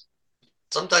buckets,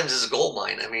 sometimes is a gold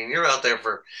mine. I mean, you're out there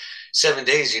for 7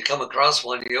 days, you come across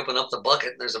one, you open up the bucket,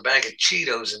 and there's a bag of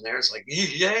Cheetos in there. It's like,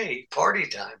 yay, party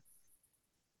time.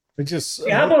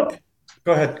 How about,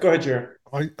 go ahead, Jared.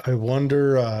 I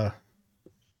wonder,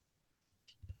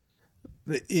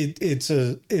 it's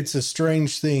a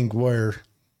strange thing where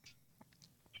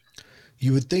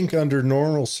you would think under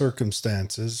normal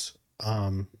circumstances,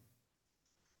 a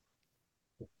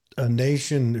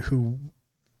nation who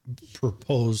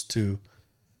proposed to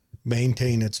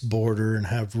maintain its border and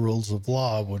have rules of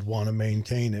law would want to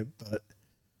maintain it, but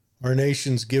our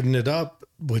nation's given it up,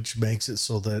 which makes it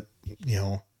so that,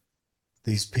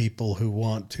 these people who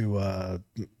want to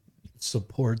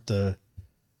support the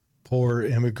poor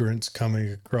immigrants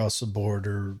coming across the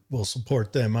border will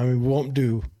support them. I mean, we won't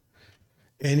do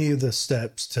any of the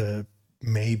steps to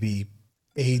maybe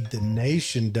aid the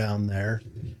nation down there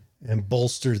and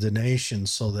bolster the nation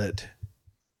so that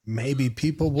maybe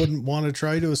people wouldn't want to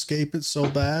try to escape it so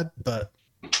bad. But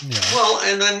well,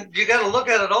 and then you got to look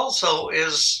at it also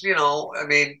is, I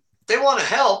mean, they want to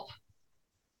help,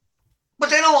 but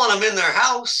they don't want them in their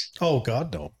house. Oh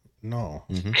God, no.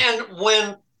 Mm-hmm. And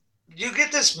when you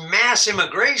get this mass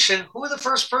immigration, who are the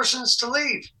first persons to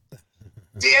leave?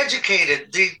 The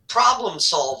educated, the problem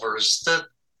solvers, the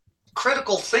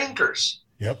critical thinkers.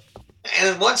 Yep.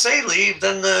 And once they leave,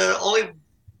 then the only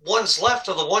ones left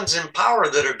are the ones in power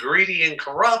that are greedy and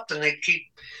corrupt, and they keep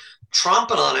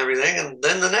tromping on everything. And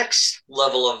then the next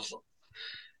level of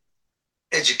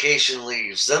education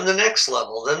leaves, then the next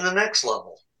level, then the next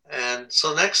level. And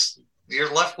so next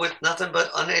you're left with nothing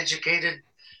but uneducated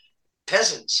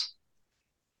peasants.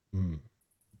 Hmm.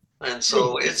 And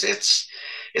so it's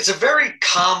a very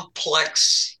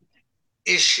complex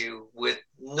issue with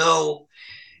no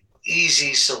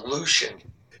easy solution.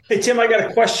 Hey, Tim, I got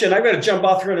a question. I got to jump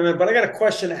off here in a minute, but I got a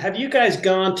question. Have you guys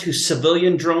gone to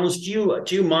civilian drones? Do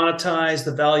you monetize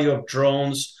the value of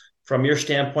drones from your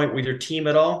standpoint with your team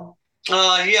at all?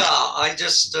 Yeah, I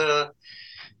just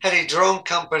had a drone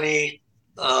company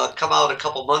come out a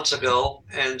couple months ago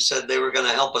and said they were going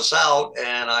to help us out.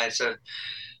 And I said,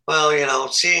 well,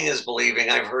 seeing is believing.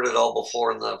 I've heard it all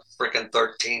before in the freaking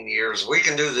 13 years. We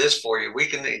can do this for you.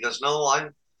 He goes, no,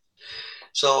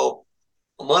 so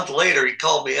a month later, he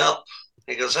called me up.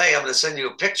 He goes, hey, I'm going to send you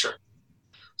a picture.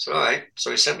 So, all right. So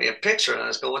he sent me a picture and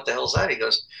I go, what the hell's that? He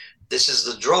goes, this is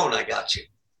the drone I got you.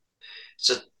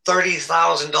 It's a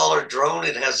 $30,000 drone.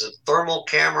 It has a thermal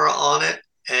camera on it.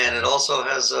 And it also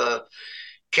has a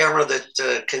camera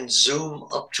that can zoom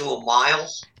up to a mile.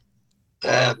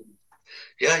 Wow. And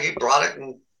yeah, he brought it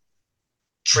and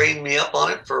trained me up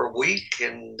on it for a week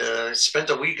and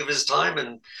spent a week of his time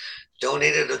and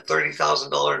donated a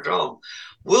 $30,000 drone.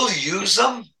 We'll use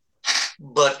them,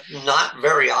 but not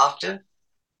very often.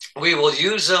 We will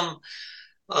use them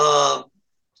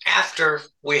after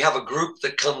we have a group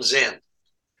that comes in.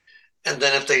 And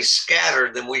then if they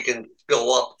scatter, then we can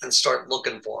go up and start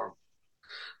looking for them.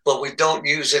 But we don't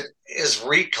use it as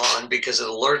recon because it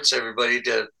alerts everybody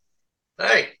to,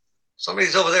 hey,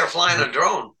 somebody's over there flying a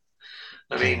drone.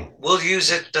 I mean, we'll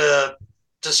use it to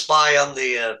spy on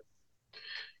the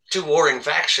two warring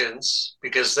factions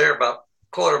because they're about a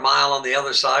quarter mile on the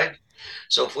other side.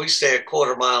 So if we stay a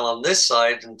quarter mile on this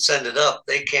side and send it up,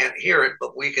 they can't hear it,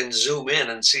 but we can zoom in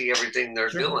and see everything they're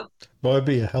doing. Well, it'd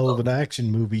be a hell of an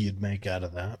action movie you'd make out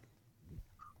of that.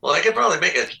 Well, I could probably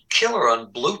make a killer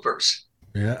on bloopers.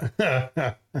 Yeah.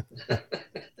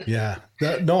 Yeah.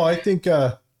 No, I think,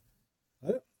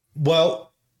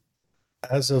 well,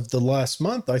 as of the last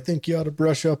month, I think you ought to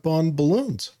brush up on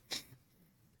balloons.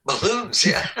 Balloons,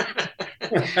 yeah.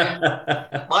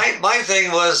 my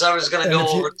thing was I was going to go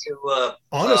over to...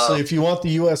 honestly, if you want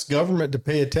the U.S. government to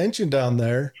pay attention down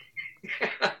there,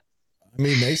 I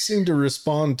mean, they seem to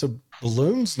respond to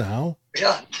balloons now.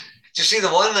 Yeah. Did you see the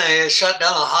one they shut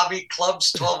down a hobby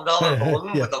club's $12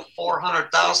 balloon with a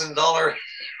 $400,000?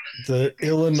 The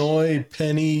Illinois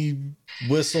Penny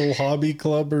Whistle Hobby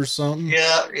Club or something?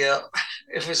 Yeah, yeah.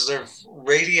 It was their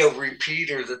radio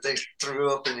repeater that they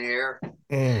threw up in the air.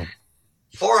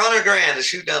 $400,000 to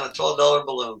shoot down a $12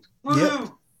 balloon.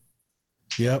 Woo!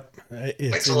 Yep.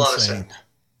 It's makes a lot of sense.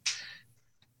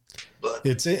 But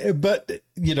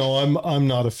I'm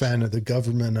not a fan of the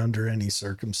government under any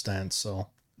circumstance, so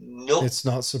nope. It's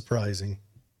not surprising.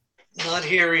 Not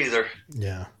here either.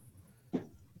 Yeah.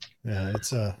 Yeah,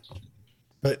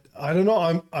 but I don't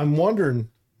know. I'm wondering.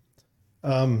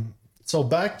 So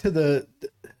back to the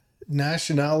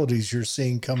nationalities you're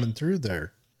seeing coming through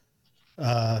there.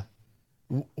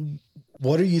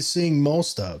 What are you seeing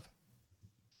most of?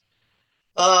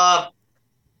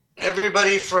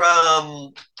 Everybody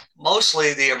from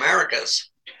mostly the Americas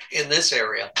in this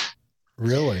area.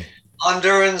 Really?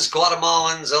 Hondurans,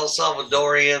 Guatemalans, El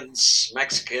Salvadorians,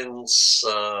 Mexicans.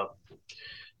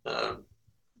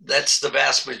 That's the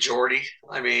vast majority.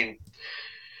 I mean,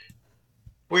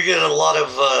 we get a lot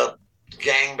of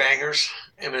gangbangers,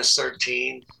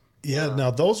 MS-13. Yeah.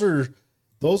 Now those are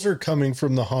coming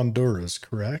from the Honduras,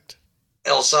 correct?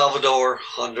 El Salvador,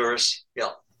 Honduras.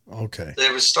 Yeah. Okay.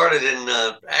 It was started in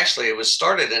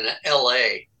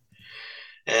L.A.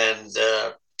 and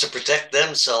to protect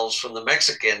themselves from the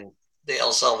Mexican, the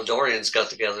El Salvadorians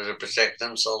got together to protect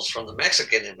themselves from the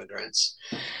Mexican immigrants.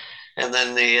 And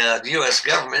then the U.S.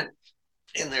 government,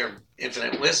 in their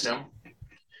infinite wisdom,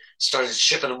 started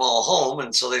shipping them all home.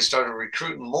 And so they started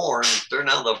recruiting more. And they're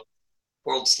now the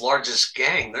world's largest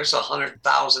gang. There's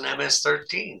 100,000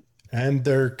 MS-13. And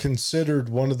they're considered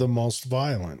one of the most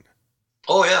violent.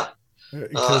 Oh, yeah.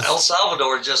 El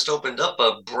Salvador just opened up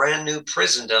a brand new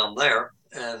prison down there.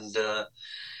 And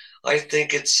I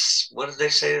think what did they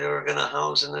say they were going to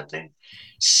house in that thing?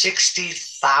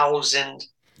 60,000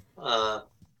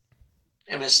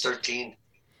 MS-13.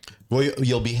 Well,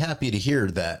 you'll be happy to hear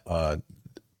that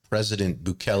President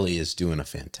Bukele is doing a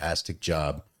fantastic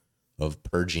job of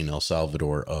purging El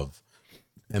Salvador of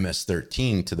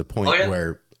MS-13 to the point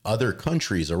where other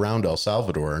countries around El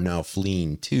Salvador are now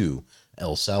fleeing to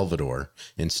El Salvador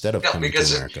instead of coming to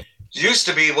America. It used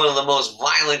to be one of the most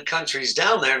violent countries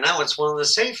down there. Now it's one of the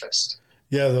safest.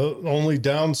 Yeah, the only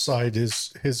downside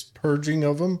is his purging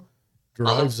of them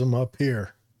drives them up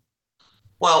here.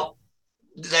 Well,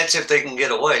 that's if they can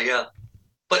get away, yeah.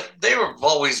 But they've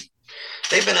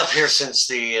been up here since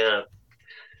the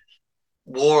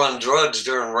war on drugs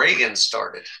during Reagan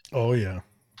started. Oh, yeah.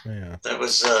 Yeah. That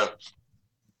was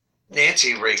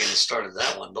Nancy Reagan started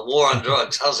that one. The war on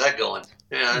drugs. How's that going?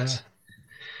 Yeah.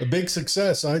 A big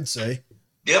success, I'd say.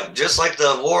 Yep. Just like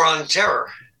the war on terror.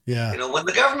 Yeah. You know, when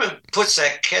the government puts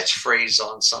that catchphrase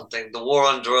on something, the war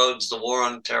on drugs, the war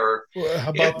on terror. Well, how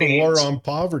about the war on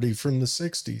poverty from the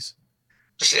 60s?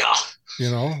 Yeah.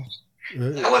 You know?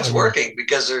 Now it's working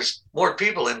because there's more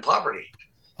people in poverty.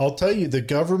 I'll tell you, the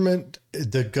government,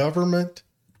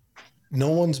 no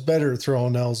one's better at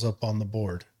throwing L's up on the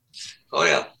board. Oh,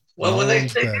 yeah. Well, when they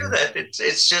do that,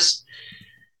 it's just,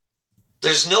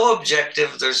 there's no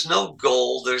objective, there's no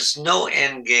goal, there's no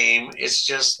end game. It's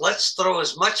just, let's throw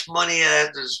as much money at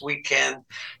it as we can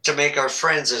to make our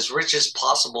friends as rich as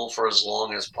possible for as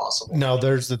long as possible. Now,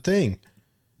 there's the thing.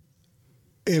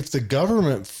 If the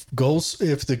government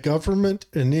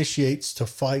initiates to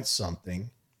fight something,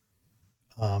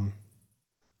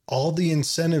 all the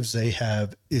incentives they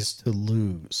have is to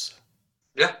lose.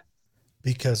 Yeah.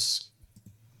 Because,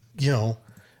 you know,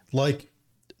 like,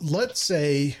 let's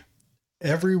say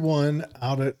everyone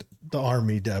out at the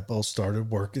Army depot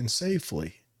started working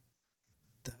safely.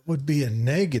 That would be a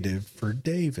negative for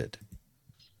David.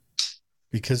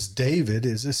 Because David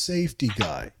is a safety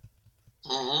guy.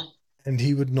 Mm-hmm. And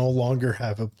he would no longer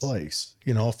have a place.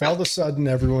 You know, if all of a sudden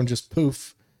everyone just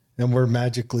poof and we're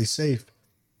magically safe.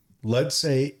 Let's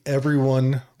say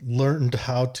everyone learned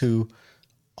how to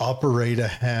operate a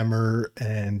hammer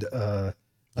and a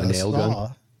nail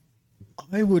gun.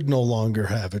 I would no longer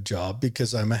have a job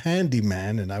because I'm a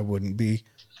handyman and I wouldn't be,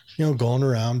 you know, going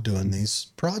around doing these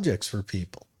projects for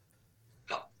people.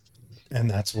 And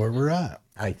that's where we're at.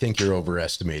 I think you're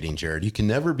overestimating, Jared. You can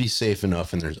never be safe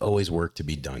enough, and there's always work to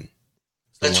be done.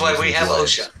 That's why we have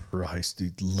OSHA. Christ,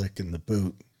 dude, licking the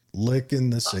boot,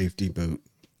 licking the safety boot.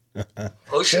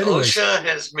 OSHA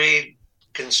has made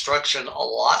construction a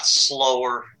lot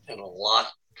slower and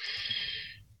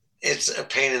it's a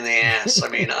pain in the ass. I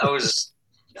mean, I was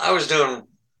doing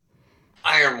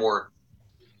iron work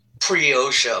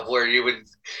pre-OSHA where you would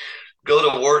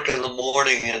go to work in the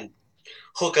morning and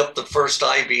hook up the first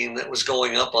I-beam that was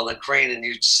going up on the crane, and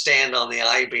you'd stand on the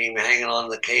I-beam hanging on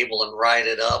the cable and ride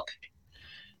it up.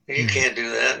 You can't do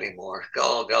that anymore.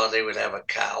 Oh, God, they would have a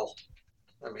cow.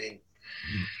 I mean,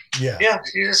 yeah,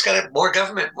 you just got to more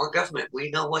government.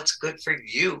 We know what's good for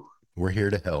you. We're here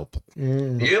to help.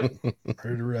 Yep.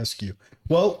 Here to rescue.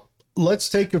 Well, let's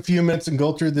take a few minutes and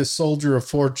go through this Soldier of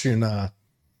Fortune. I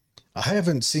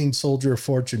haven't seen Soldier of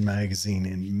Fortune magazine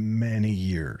in many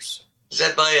years. Is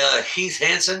that by Heath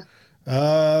Hansen?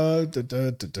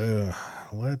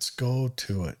 Let's go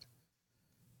to it.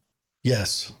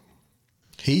 Yes.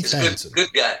 Heath He's Hansen.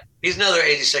 Good guy. He's another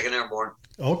 82nd Airborne.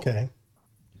 Okay.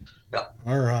 Yeah.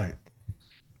 All right.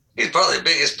 He's probably the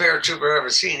biggest paratrooper I've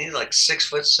ever seen. He's like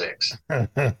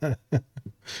 6'6".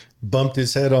 Bumped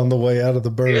his head on the way out of the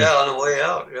bird. Yeah, on the way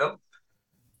out.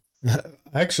 Yep.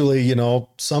 Actually, you know,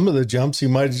 some of the jumps he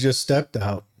might have just stepped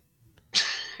out.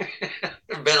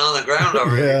 Been on the ground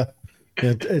already.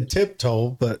 Yeah. A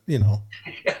tiptoe, but you know.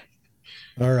 Yeah.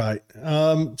 All right.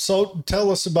 So tell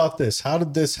us about this. How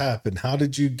did this happen? How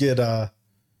did you get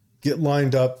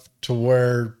lined up to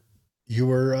where you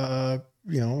were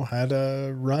had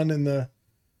a run in the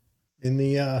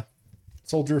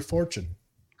Soldier of Fortune?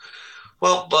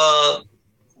 Well,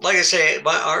 like I say,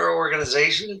 our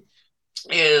organization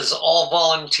is all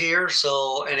volunteer,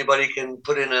 so anybody can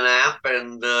put in an app,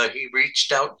 and he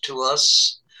reached out to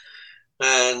us,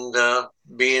 and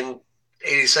being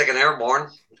 82nd Airborne,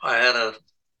 I had a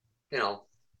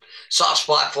soft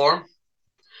spot for him,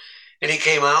 and he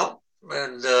came out,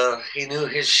 and he knew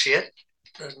his shit,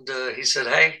 and he said,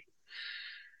 "Hey,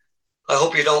 I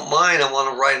hope you don't mind. I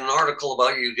want to write an article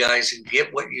about you guys and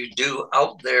get what you do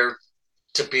out there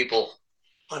to people."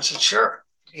 I said, "Sure."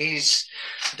 I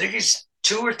think he's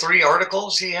 2 or 3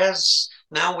 articles he has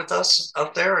now with us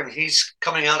out there, and he's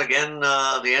coming out again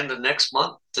the end of next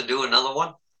month to do another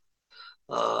one.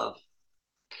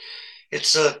 He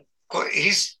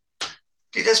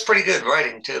does pretty good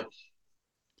writing too.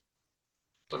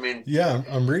 I mean, yeah,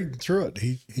 I'm reading through it.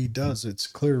 He does. It's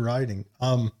clear writing.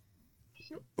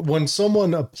 When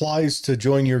someone applies to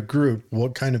join your group,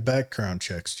 what kind of background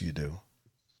checks do you do?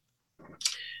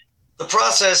 the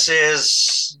process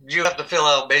is you have to fill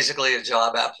out basically a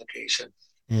job application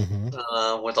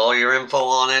with all your info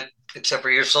on it, except for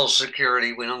your Social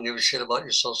Security. We don't give a shit about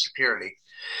your Social Security.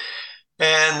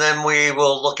 And then we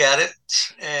will look at it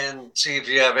and see if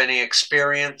you have any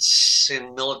experience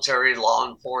in military law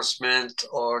enforcement,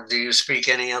 or do you speak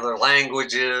any other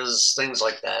languages, things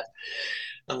like that.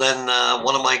 And then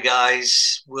one of my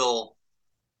guys will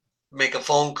make a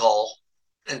phone call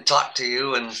and talk to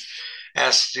you and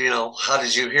ask, how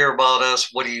did you hear about us?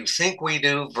 What do you think we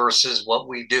do versus what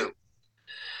we do?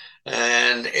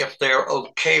 And if they're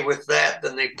okay with that,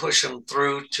 then they push them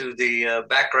through to the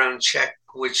background check,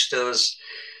 which does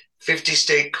 50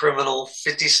 state criminal,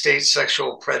 50 state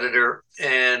sexual predator,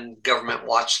 and government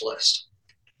watch list.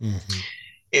 Mm-hmm.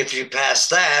 If you pass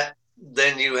that,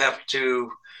 then you have to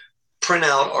print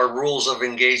out our rules of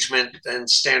engagement and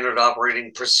standard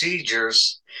operating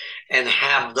procedures and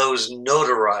have those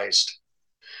notarized,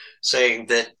 saying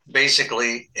that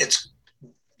basically it's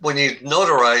when you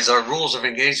notarize our rules of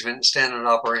engagement and standard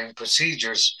operating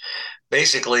procedures,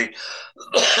 basically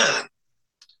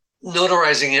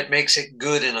notarizing it makes it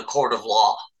good in a court of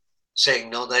law,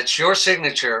 saying, no, that's your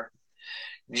signature.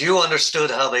 You understood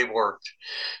how they worked.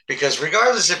 Because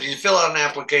regardless if you fill out an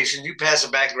application, you pass a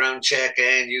background check,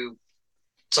 and you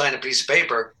sign a piece of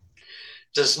paper,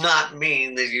 does not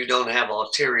mean that you don't have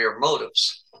ulterior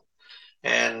motives.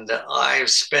 And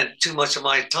I've spent too much of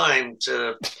my time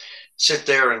to sit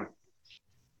there and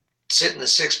sit in a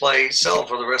 6x8 cell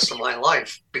for the rest of my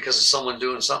life because of someone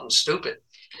doing something stupid.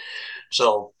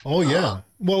 So, oh yeah.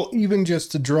 Well, even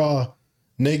just to draw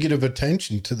negative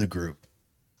attention to the group.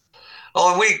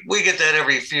 Oh, and we get that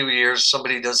every few years.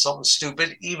 Somebody does something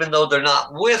stupid, even though they're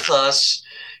not with us.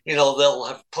 They'll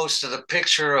have posted a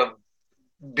picture of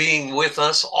being with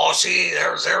us. Oh, see,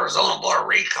 there's Arizona Border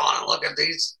Recon. And look at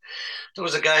these. There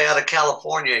was a guy out of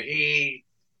California. He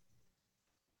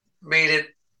made it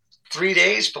 3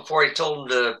 days before I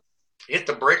told him to hit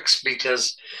the bricks,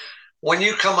 because when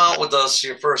you come out with us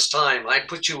your first time, I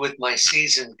put you with my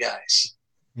seasoned guys.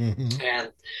 Mm-hmm.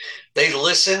 And they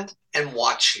listen and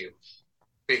watch you,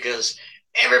 because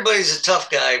everybody's a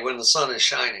tough guy when the sun is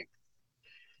shining.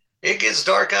 It gets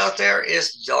dark out there,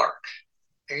 it's dark.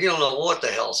 And you don't know what the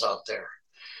hell's out there.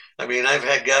 I mean, I've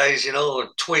had guys, a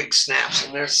twig snaps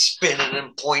and they're spinning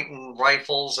and pointing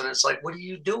rifles, and it's like, what are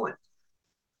you doing?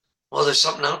 Well, there's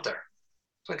something out there.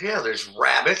 It's like, yeah, there's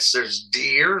rabbits, there's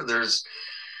deer, there's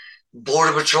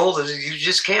border patrol. You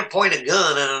just can't point a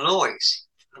gun at a noise.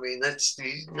 I mean,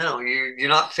 you're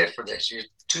not fit for this. You're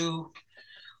too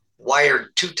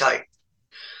wired too tight.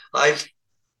 I've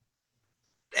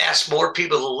asked more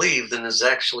people to leave than has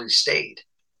actually stayed,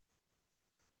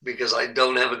 because I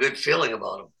don't have a good feeling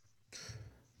about them.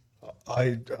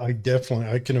 I definitely,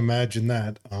 I can imagine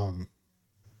that.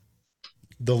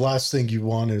 The last thing you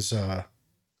want is a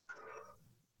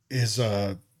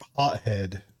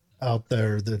hothead out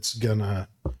there that's gonna,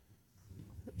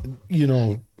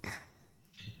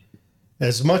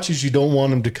 as much as you don't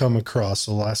want them to come across,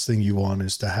 the last thing you want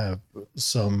is to have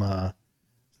some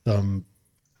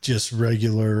just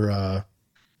regular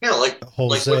like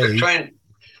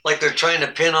they're trying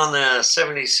to pin on the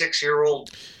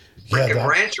 76-year-old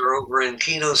rancher over in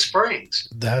Keno Springs.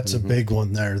 That's mm-hmm. a big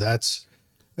one there. That's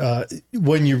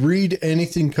when you read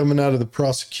anything coming out of the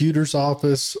prosecutor's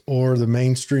office or the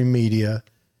mainstream media,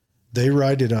 they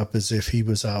write it up as if he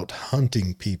was out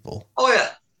hunting people. Oh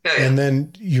yeah. Yeah. And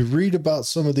then you read about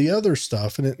some of the other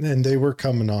stuff, and they were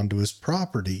coming onto his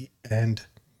property. And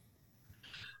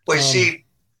see,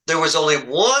 there was only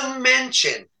one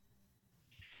mention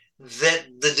that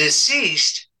the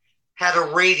deceased had a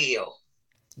radio.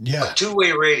 Yeah. A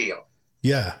two-way radio.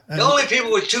 Yeah. The only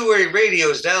people with two-way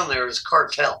radios down there is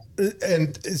cartel.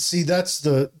 And see, that's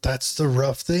the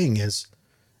rough thing is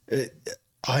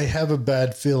I have a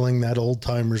bad feeling that old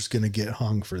timer's going to get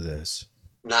hung for this.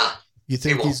 Nah. You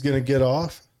think he's going to get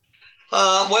off?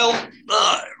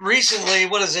 Recently,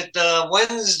 what is it?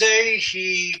 Wednesday,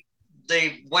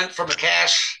 they went from a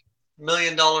cash $1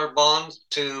 million bond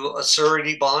to a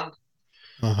surety bond.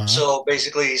 Uh-huh. So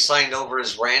basically, he signed over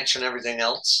his ranch and everything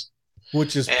else,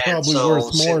 which is probably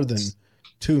worth more than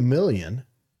 $2 million.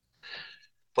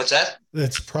 What's that?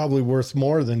 That's probably worth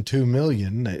more than $2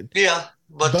 million. Yeah,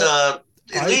 but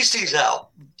at least he's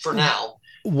out for now.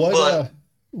 What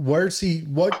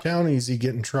county is he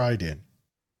getting tried in?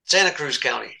 Santa Cruz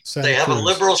County. They have a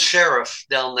liberal sheriff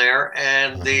down there,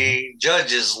 and the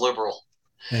judge is liberal.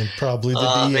 And probably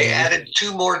the DA. They added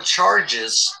 2 more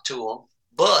charges to him,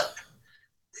 but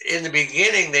in the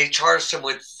beginning, they charged him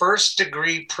with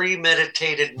first-degree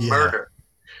premeditated murder.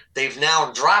 They've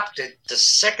now dropped it to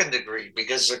second degree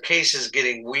because their case is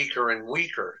getting weaker and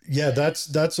weaker. Yeah,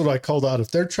 that's what I called out. If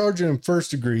they're charging him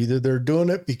first degree, they're doing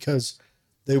it because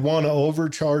they want to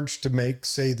overcharge to make,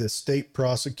 say, the state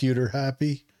prosecutor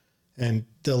happy. and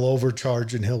they'll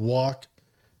overcharge and he'll walk,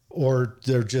 or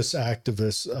they're just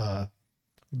activists.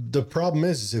 The problem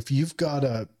is if you've got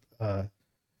a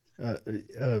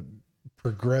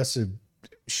progressive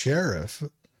sheriff,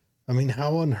 I mean,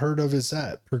 how unheard of is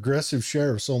that? Progressive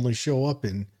sheriffs only show up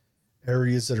in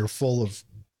areas that are full of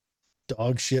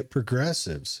dog shit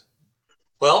progressives.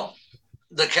 Well,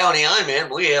 the county I'm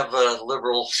in, we have a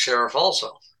liberal sheriff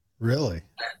also. Really?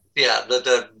 Yeah,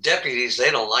 the deputies,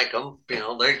 they don't like them. You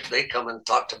know, they come and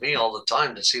talk to me all the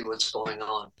time to see what's going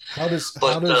on. How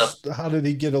did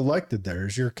he get elected there?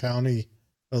 Is your county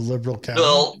a liberal county?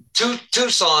 Well,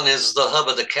 Tucson is the hub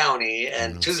of the county,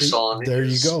 and Tucson. There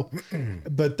you go.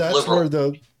 But that's liberal.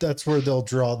 where they'll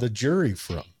draw the jury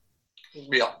from.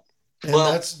 Yeah. And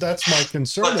that's my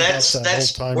concern but about that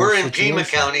whole time. We're in Pima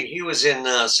County. He was in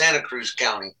Santa Cruz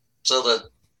County. So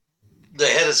the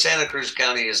head of Santa Cruz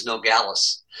County is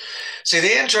Nogales. See,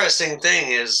 the interesting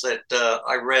thing is that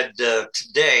I read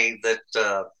today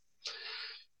that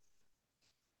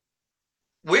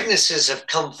witnesses have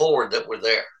come forward that were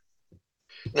there.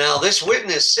 Now, this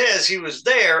witness says he was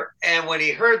there, and when he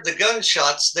heard the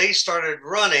gunshots, they started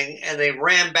running, and they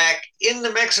ran back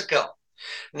into Mexico.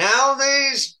 Now,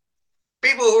 these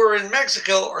people who are in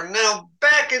Mexico are now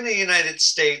back in the United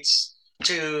States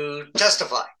to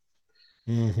testify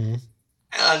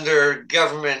under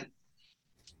government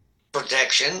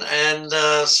protection. And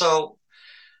so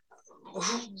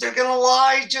they're going to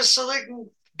lie just so they can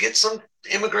get some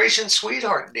immigration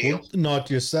sweetheart deal. Well, not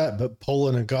just that, but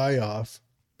pulling a guy off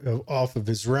of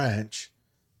his ranch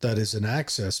that is an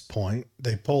access point.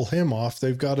 They pull him off.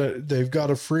 They've got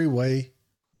a freeway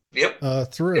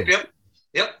through. Yep.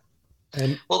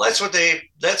 And well, that's what they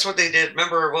did.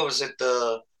 Remember, what was it?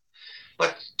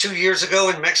 2 years ago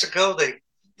in Mexico, they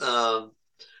the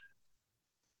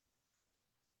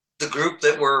group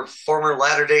that were former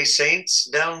Latter-day Saints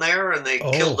down there, and they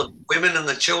killed the women and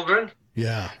the children.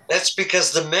 Yeah, that's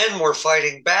because the men were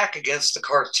fighting back against the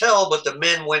cartel, but the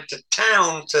men went to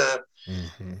town to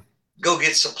go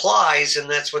get supplies, and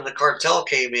that's when the cartel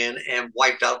came in and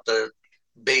wiped out the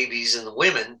babies and the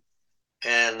women.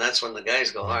 And that's when the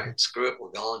guys go, all right, screw it, we're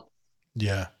gone.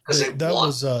 Yeah. Because they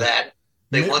want that.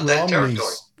 They want that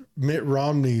territory. Mitt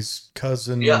Romney's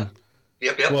cousin. Yeah.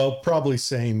 Yep. Well, probably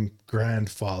same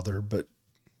grandfather, but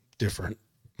different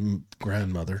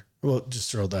grandmother. Well,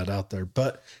 just throw that out there.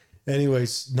 But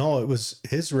anyways, no, it was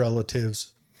his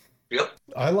relatives. Yep.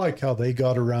 I like how they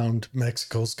got around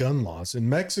Mexico's gun laws. In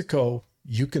Mexico,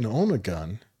 you can own a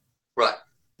gun. Right.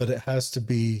 But it has to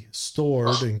be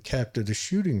stored and kept at a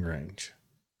shooting range.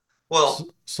 Well,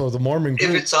 so the Mormon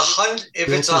group, if it's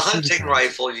a hunting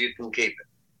rifle, you can keep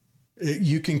it.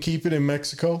 You can keep it in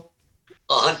Mexico.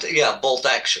 Bolt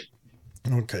action.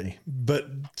 Okay, but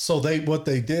so what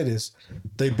they did is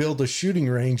they built a shooting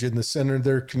range in the center of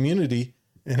their community,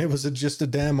 and it was just a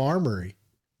damn armory.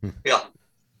 Yeah,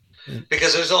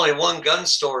 because there's only one gun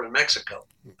store in Mexico,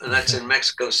 and that's in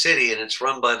Mexico City, and it's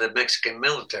run by the Mexican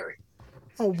military.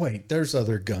 Oh, wait, there's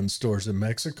other gun stores in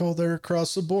Mexico. They're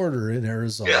across the border in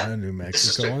Arizona, New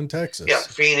Mexico, and Texas. Yeah,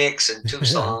 Phoenix and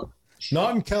Tucson.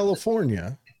 Not in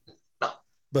California. No.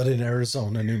 But in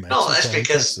Arizona, New Mexico, no, that's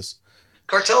because Texas.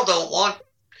 Cartel don't want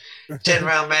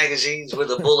 10-round magazines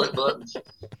with a bullet button.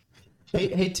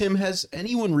 Hey, Tim, has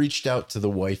anyone reached out to the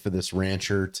wife of this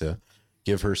rancher to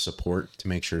give her support to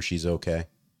make sure she's okay?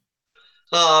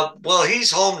 Well, he's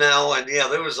home now, and yeah,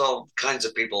 there was all kinds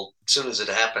of people as soon as it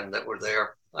happened that were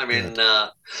there. I mean,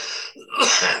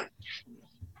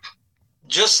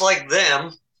 just like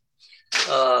them,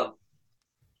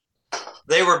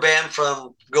 they were banned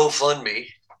from GoFundMe.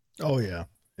 Oh, yeah.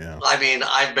 Yeah. I mean,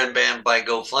 I've been banned by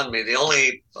GoFundMe. The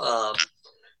only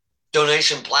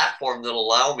donation platform that'll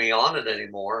allow me on it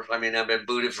anymore. I mean, I've been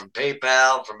booted from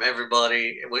PayPal, from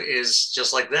everybody. It is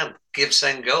just like them. Give,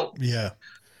 send, go. Yeah.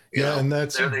 You know, and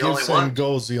that's Give, Send,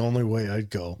 Go is the only way I'd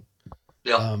go.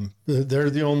 Yeah. They're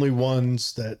the only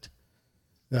ones that,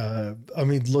 I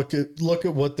mean, look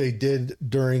at what they did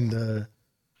during the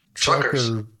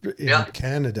trucker in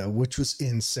Canada, which was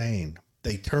insane.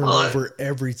 They turned over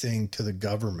everything to the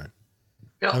government.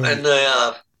 Yeah, I mean, and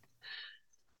the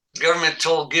government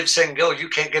told Give, Send, Go, you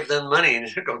can't give them money. And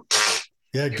you go,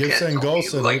 yeah, Give, Send, Go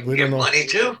said we don't know. Money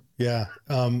too? Yeah.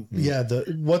 Yeah,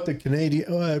 the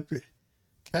Canadian...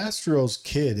 Castro's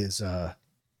kid is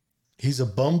he's a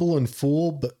bumbling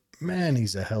fool, but man,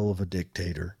 he's a hell of a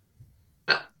dictator.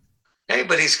 Yeah. Hey,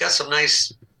 but he's got some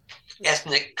nice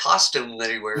ethnic costume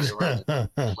that he wears around the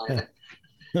planet.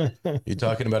 You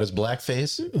talking about his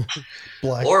blackface?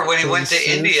 Black or when he went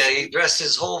to India, he dressed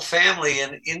his whole family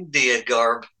in India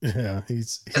garb. Yeah,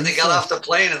 and they got off the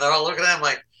plane and they're all looking at him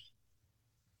like,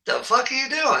 The fuck are you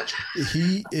doing?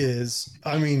 He is.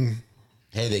 I mean,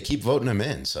 Hey, they keep voting him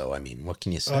in, so I mean, what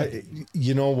can you say?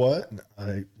 you know what?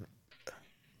 I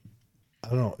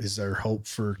don't know. Is there hope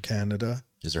for Canada?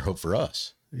 Is there hope for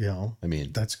us? You know, I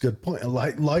mean, that's a good point.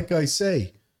 Like I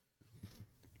say,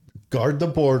 guard the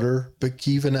border, but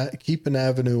keep an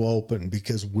avenue open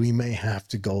because we may have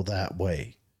to go that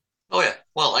way. Oh yeah.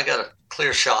 Well, I got a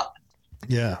clear shot.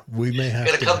 Yeah, we may have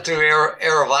Got to come through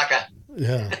Arivaca.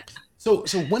 Yeah. so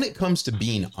when it comes to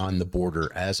being on the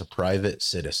border as a private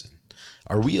citizen,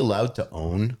 are we allowed to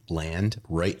own land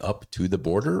right up to the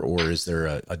border, or is there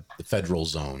a federal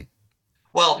zone?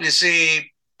 Well, you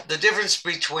see, the difference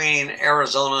between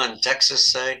Arizona and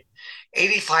Texas, say,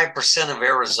 85% of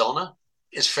Arizona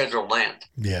is federal land,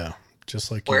 Yeah,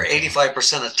 just like where you.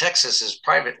 85% of Texas is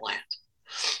private land.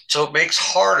 So it makes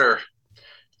harder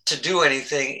to do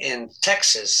anything in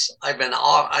Texas. I've been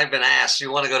asked,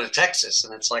 you want to go to Texas?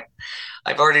 And it's like,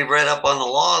 I've already read up on the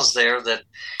laws there that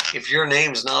if your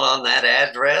name's not on that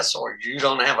address or you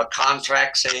don't have a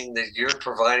contract saying that you're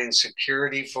providing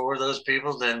security for those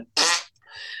people, then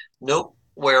nope.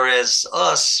 Whereas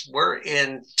us, we're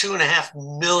in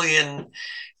 2.5 million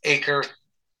acre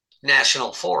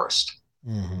national forest.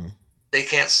 Mm-hmm. They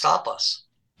can't stop us.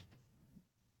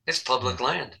 It's public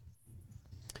land.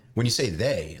 When you say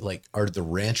they, like, are the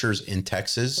ranchers in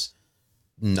Texas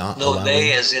not No, allowing?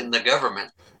 they as in the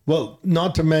government. Well,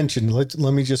 not to mention, let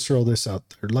me just throw this out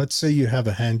there. Let's say you have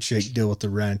a handshake deal with the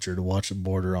rancher to watch the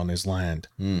border on his land.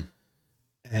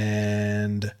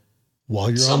 And while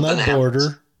you're Something on that happens.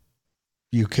 border,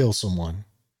 you kill someone.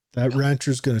 That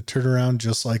rancher's going to turn around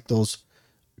just like those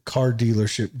car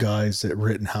dealership guys that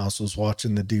Rittenhouse was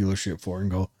watching the dealership for and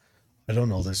go, I don't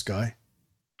know this guy.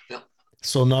 Yep.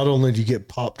 So not only do you get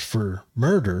popped for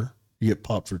murder, you get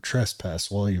popped for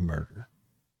trespass while you murder.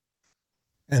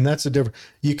 And that's a different.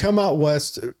 You come out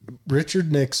west,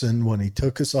 Richard Nixon, when he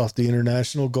took us off the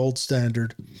international gold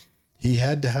standard, he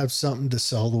had to have something to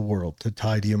sell the world to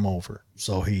tide him over.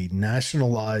 So he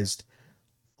nationalized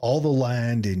all the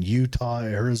land in Utah,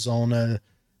 Arizona,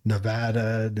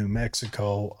 Nevada, New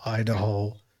Mexico,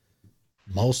 Idaho,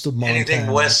 most of Montana.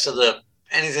 Anything west of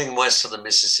the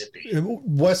Mississippi.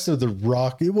 West of the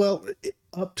Rocky, well,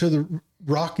 up to the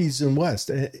Rockies and west.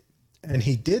 And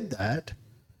he did that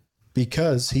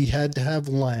because he had to have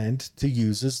land to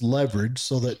use as leverage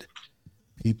so that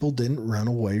people didn't run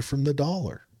away from the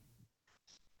dollar.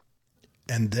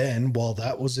 And then while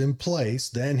that was in place,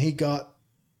 then he got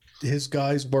his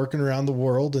guys working around the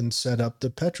world and set up the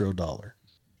petrodollar.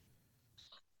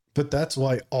 But that's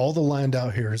why all the land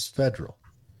out here is federal.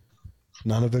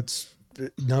 None of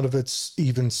it's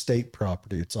even state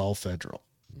property. It's all federal.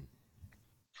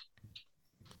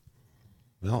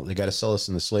 Well, they got to sell us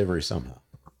into slavery somehow.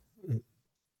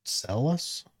 Sell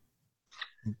us?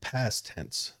 Past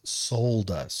tense. Sold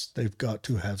us. They've got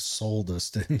to have sold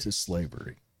us into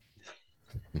slavery.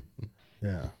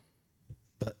 Yeah.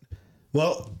 But,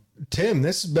 well, Tim,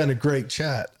 this has been a great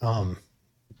chat.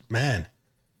 Man,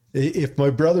 if my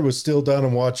brother was still down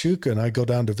in Huachuca and I go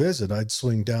down to visit, I'd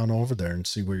swing down over there and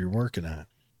see where you're working at.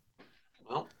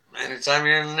 Well, anytime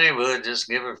you're in the neighborhood, just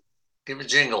give a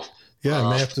jingle. Yeah, I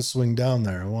may have to swing down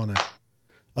there. I want to.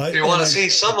 If you want to see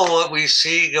some of what we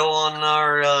see, go on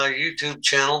our YouTube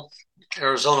channel,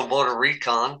 Arizona Border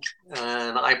Recon,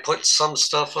 and I put some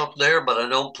stuff up there, but I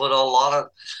don't put a lot of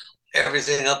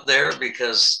everything up there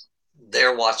because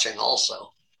they're watching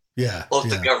also. Yeah, both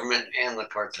the government and the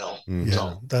cartel. Yeah,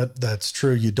 so that's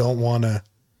true. You don't want to.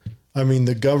 I mean,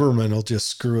 the government will just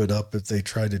screw it up if they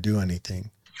try to do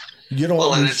anything. You don't.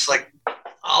 Well, and it's like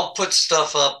I'll put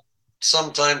stuff up.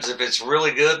 Sometimes if it's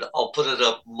really good, I'll put it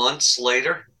up months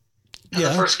later. And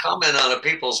the first comment out of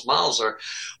people's mouths are,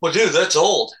 well, dude, that's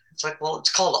old. It's like, well,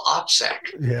 it's called OPSEC.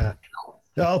 Yeah.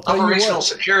 Operational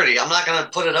security. I'm not going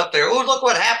to put it up there. Oh, look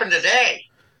what happened today.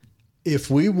 If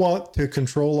we want to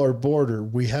control our border,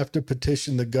 we have to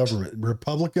petition the government,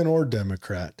 Republican or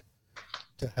Democrat,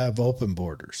 to have open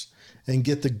borders and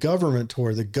get the government to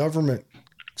where the government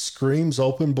screams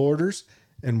open borders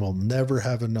and will never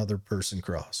have another person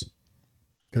cross.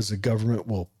 Because the government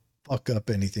will fuck up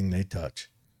anything they touch.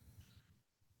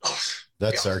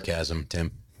 That's sarcasm,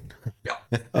 Tim.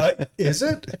 Yeah. Is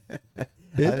it?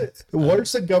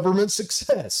 Where's the government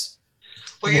success?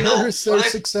 Well, where's their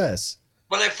success?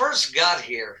 When I first got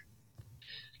here,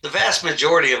 the vast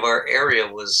majority of our area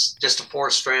was just a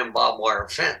 4-strand barbed wire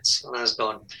fence. And I was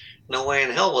going, no way in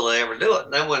hell will they ever do it.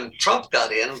 And then when Trump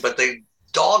got in, but they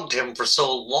dogged him for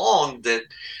so long that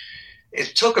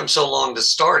it took them so long to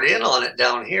start in on it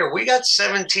down here. We got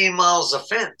 17 miles of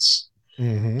fence.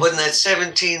 Mm-hmm. But in that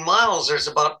 17 miles, there's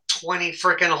about 20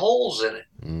 freaking holes in it.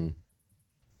 Mm.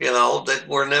 That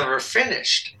were never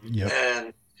finished. Yep.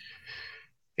 And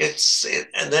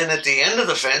and then at the end of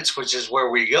the fence, which is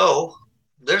where we go,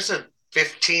 there's a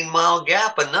 15-mile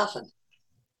gap of nothing.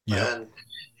 Yep. And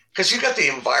because you got the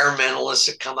environmentalists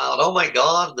that come out, oh my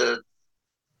God, the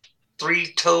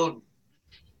three-toed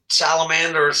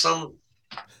salamander or some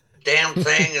damn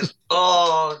thing is,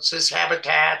 it's this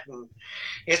habitat and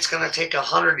it's going to take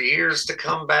 100 years to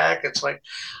come back. It's like,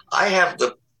 I have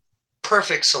the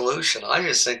perfect solution. I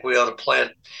just think we ought to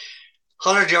plant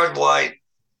 100-yard wide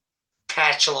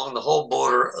patch along the whole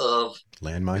border of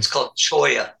Landmines. It's called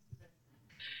cholla.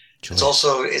 It's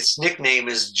also, its nickname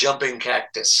is jumping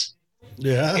cactus.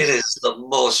 Yeah. It is the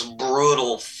most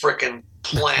brutal freaking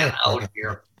plant out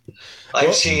here.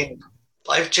 I've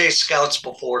chased scouts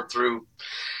before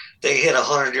they hit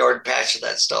 100-yard patch of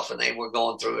that stuff and they were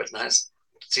going through it. And I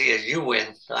see you win.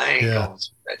 I ain't going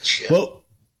through that shit. Well,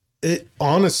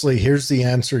 honestly, here's the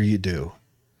answer you do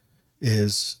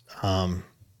is,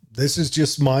 this is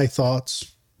just my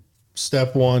thoughts.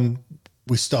 Step one,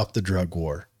 we stop the drug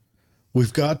war.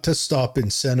 We've got to stop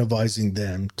incentivizing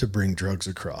them to bring drugs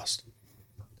across.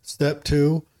 Step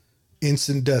two,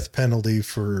 instant death penalty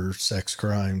for sex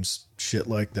crimes, shit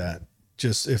like that.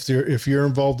 Just if you're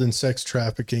involved in sex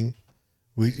trafficking,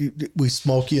 we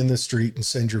smoke you in the street and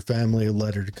send your family a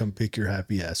letter to come pick your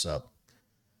happy ass up.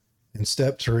 And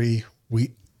step three,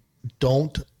 we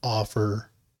don't offer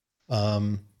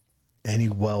any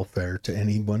welfare to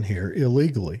anyone here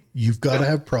illegally. You've got to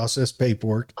have processed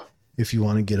paperwork if you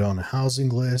want to get on a housing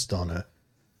list, on a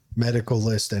medical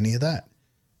list, any of that.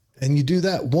 And you do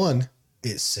that, one,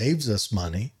 it saves us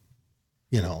money,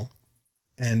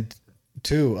 and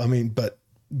two, but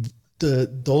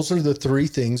those are the three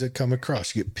things that come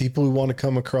across. You get people who want to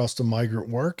come across to migrant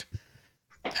work.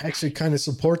 I actually kind of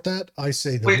support that. I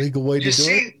say the legal way to do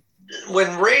it.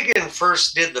 When Reagan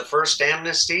first did the first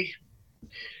amnesty,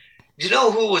 do you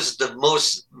know who was the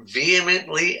most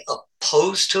vehemently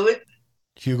opposed to it?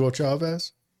 Hugo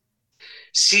Chavez?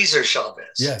 Cesar Chavez.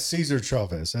 Yeah, Cesar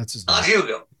Chavez. That's his name. Not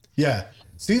Hugo. Yeah.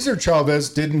 Cesar Chavez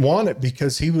didn't want it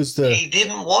because he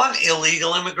didn't want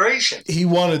illegal immigration. He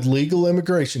wanted legal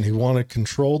immigration. He wanted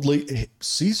controlled.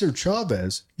 Cesar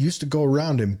Chavez used to go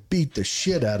around and beat the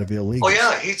shit out of illegals. Oh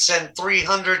yeah, he'd send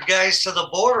 300 guys to the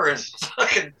border and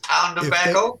fucking pound them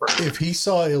back over. If he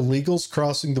saw illegals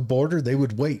crossing the border, they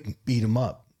would wait and beat them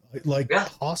up,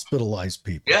 hospitalize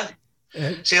people. Yeah.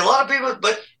 See, a lot of people,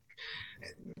 but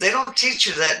they don't teach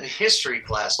you that in history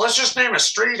class. Let's just name a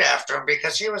street after him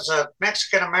because he was a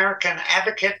Mexican-American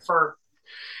advocate for.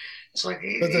 It's like,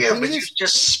 but you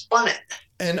just spun it.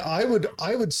 And I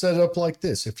would set it up like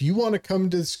this. If you want to come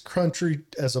to this country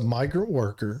as a migrant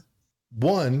worker,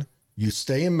 one, you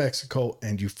stay in Mexico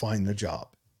and you find the job.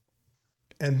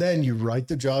 And then you write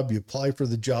the job, you apply for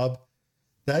the job.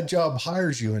 That job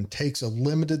hires you and takes a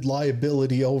limited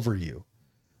liability over you,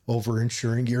 over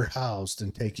ensuring you're housed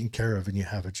and taken care of and you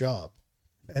have a job.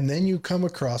 And then you come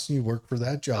across and you work for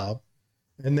that job.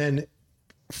 And then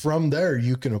from there,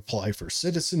 you can apply for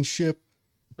citizenship.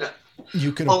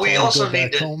 You can we also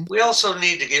need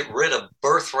to get rid of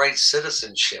birthright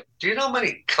citizenship. Do you know how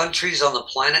many countries on the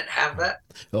planet have that?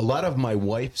 A lot of my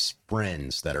wife's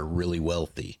friends that are really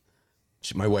wealthy.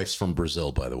 My wife's from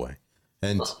Brazil, by the way.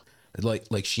 And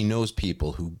like she knows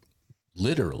people who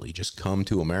literally just come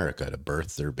to America to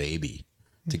birth their baby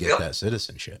to get that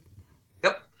citizenship.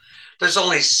 Yep. There's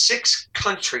only 6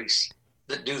 countries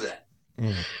that do that.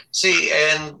 See,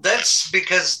 and that's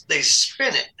because they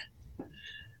spin it.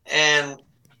 And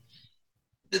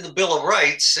in the Bill of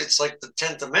Rights, it's like the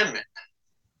 10th Amendment.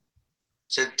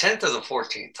 Is it 10th or the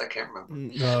 14th? I can't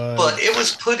remember. But it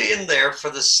was put in there for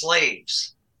the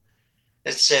slaves.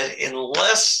 It said,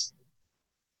 unless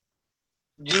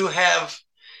you have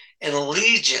an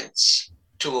allegiance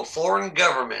to a foreign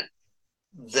government,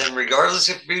 then regardless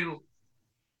if you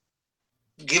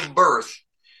give birth,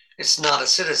 it's not a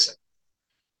citizen.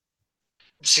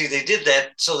 See, they did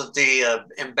that so that the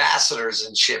ambassadors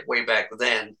and shit way back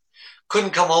then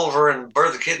couldn't come over and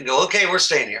birth the kid and go, okay, we're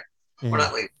staying here. We're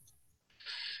not leaving.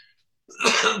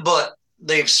 But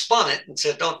they've spun it and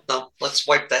said, no, let's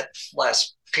wipe that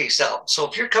last piece out. So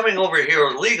if you're coming over here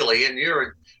illegally and you're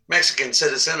a Mexican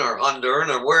citizen or Honduran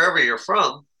or wherever you're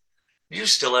from, you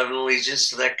still have an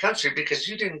allegiance to that country because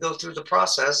you didn't go through the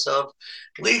process of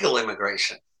legal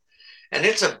immigration. And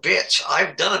it's a bitch.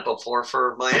 I've done it before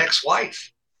for my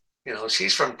ex-wife.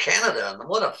 She's from Canada, and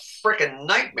what a freaking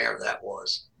nightmare that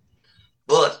was.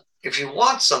 But if you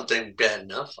want something bad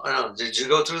enough, I don't know, did you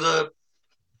go through the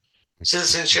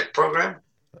citizenship program?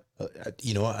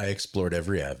 I explored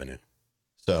every avenue.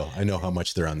 So I know how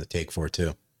much they're on the take for, too.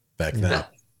 In back then.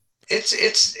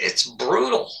 It's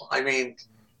brutal. I mean,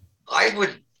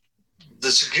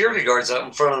 the security guards out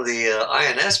in front of the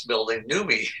INS building knew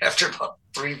me after about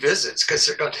 3 visits because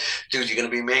they're going, dude, you going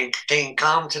to be maintain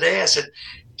calm today? I said,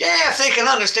 yeah, if they can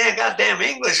understand goddamn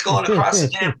English going across the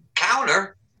damn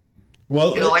counter.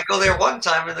 Well, I go there one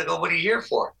time and they go, what are you here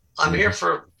for? I'm here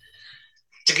to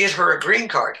get her a green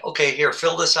card. Okay, here,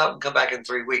 fill this out and come back in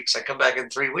 3 weeks. I come back in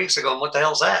 3 weeks. I go, what the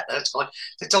hell's that? That's going,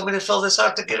 they told me to fill this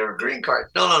out to get her a green card.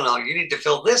 No. You need to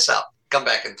fill this out. Come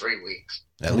back in 3 weeks.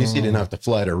 At least you didn't have to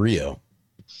fly to Rio.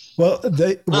 Well, we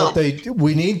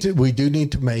do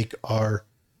need to make our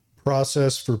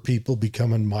process for people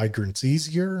becoming migrants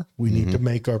easier. We need to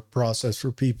make our process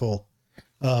for people.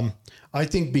 I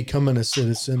think becoming a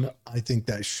citizen, I think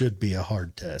that should be a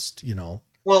hard test,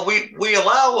 Well, we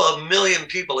allow 1 million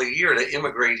people a year to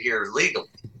immigrate here legally.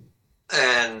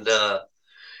 And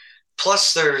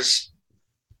plus there's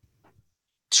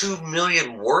 2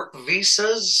 million work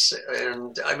visas.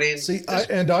 And I mean,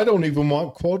 I don't even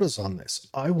want quotas on this.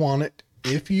 I want it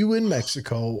if you in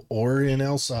Mexico or in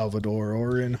El Salvador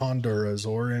or in Honduras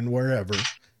or in wherever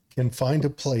can find a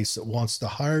place that wants to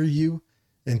hire you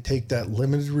and take that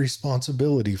limited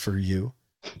responsibility for you,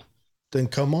 then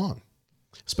come on.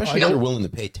 Especially if you're willing to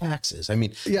pay taxes. I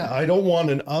mean, yeah, I don't want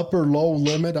an up or low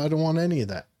limit. I don't want any of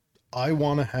that. I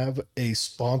want to have a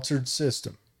sponsored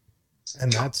system,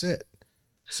 and that's it.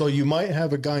 So you might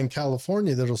have a guy in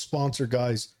California that'll sponsor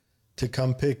guys to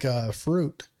come pick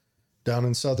fruit down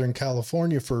in Southern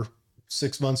California for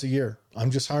 6 months a year.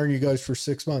 I'm just hiring you guys for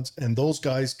 6 months. And those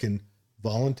guys can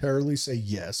voluntarily say,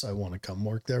 yes, I want to come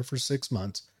work there for 6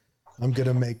 months. I'm going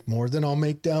to make more than I'll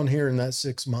make down here in that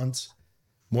 6 months,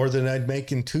 more than I'd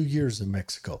make in 2 years in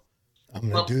Mexico. I'm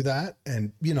going to do that.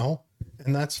 And,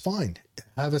 and that's fine.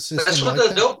 Have a system. That's what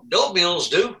the dope mules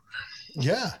do.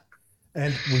 Yeah.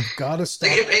 And we've got to stop.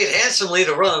 They get paid handsomely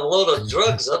to run a load of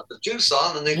drugs up to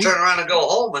Tucson, and they turn around and go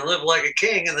home and live like a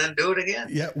king and then do it again.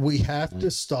 Yeah, we have to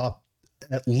stop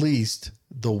at least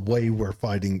the way we're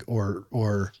fighting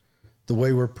or the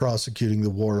way we're prosecuting the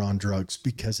war on drugs,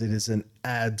 because it is an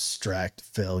abstract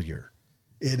failure.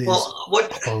 It is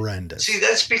horrendous. See,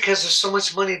 that's because there's so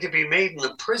much money to be made in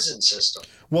the prison system.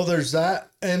 Well, there's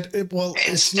that.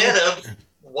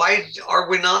 Why are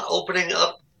we not opening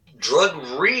up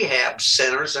drug rehab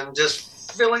centers and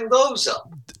just filling those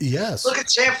up? Yes. Look at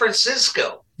San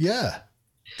Francisco. Yeah.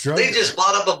 They just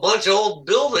bought up a bunch of old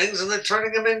buildings and they're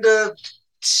turning them into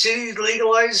city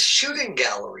legalized shooting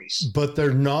galleries. But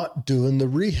they're not doing the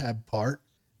rehab part.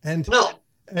 And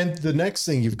the next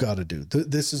thing you've got to do,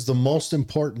 this is the most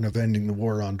important of ending the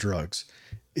war on drugs,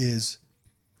 is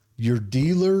your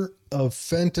dealer of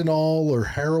fentanyl or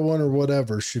heroin or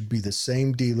whatever should be the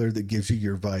same dealer that gives you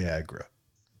your Viagra.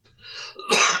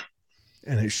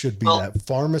 And it should be that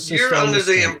pharmacist. You're under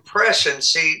the impression,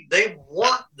 see, they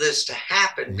want this to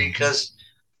happen because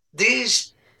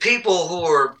these people who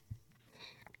are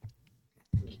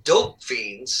dope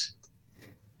fiends,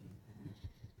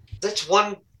 that's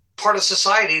one part of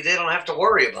society they don't have to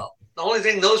worry about. The only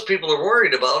thing those people are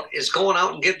worried about is going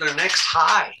out and getting their next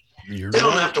high. They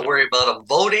don't have to worry about them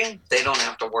voting. They don't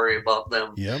have to worry about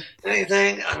them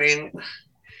anything. I mean,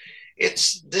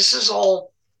 this is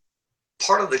all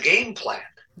part of the game plan.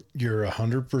 You're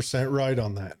 100% right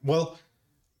on that. Well,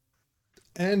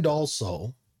 and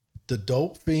also the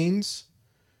dope fiends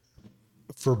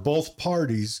for both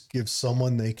parties give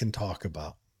someone they can talk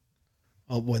about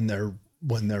when they're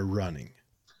running.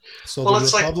 So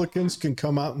the Republicans can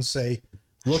come out and say,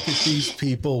 look at these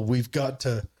people. We've got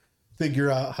to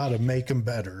figure out how to make them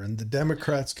better. And the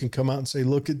Democrats can come out and say,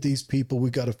 look at these people.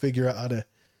 We've got to figure out how to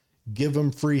give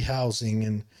them free housing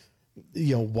and,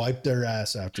 wipe their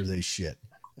ass after they shit.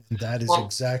 And that is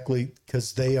exactly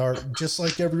because they are just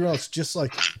like everyone else, just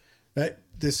like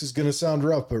this is going to sound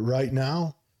rough, but right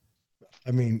now,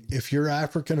 I mean, if you're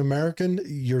African-American,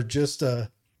 you're just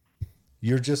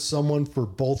someone for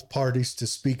both parties to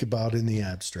speak about in the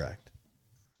abstract.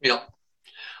 Yeah.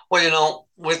 Well,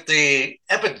 with the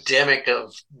epidemic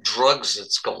of drugs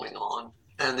that's going on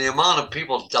and the amount of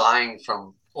people dying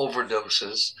from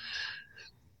overdoses,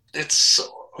 it's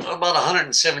about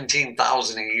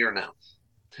 117,000 a year now.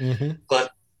 Mm-hmm.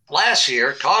 But last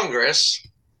year, Congress,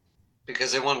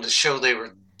 because they wanted to show they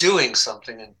were doing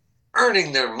something and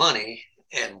earning their money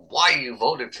and why you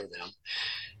voted for them,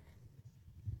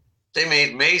 they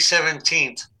made May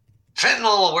 17th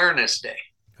Fentanyl Awareness Day.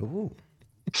 Ooh.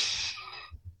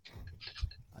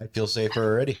 I feel safer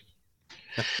already.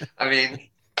 I mean,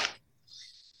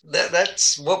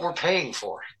 that's what we're paying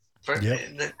for.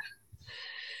 Yep.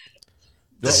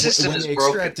 The system when is they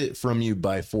broken. extract it from you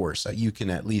by force, you can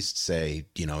at least say,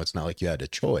 it's not like you had a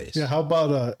choice. Yeah. How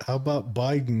about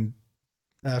Biden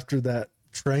after that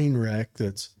train wreck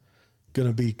that's going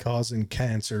to be causing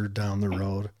cancer down the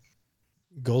road,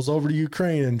 goes over to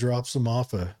Ukraine and drops them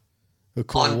off a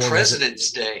cool, on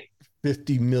President's Day.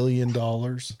 $50 million. I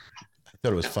thought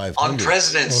it was 500. On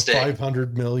President's Day.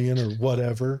 500 million or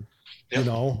whatever, Yep.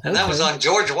 And that was on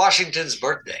George Washington's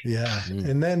birthday. Yeah.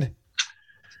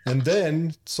 And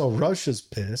then, so Russia's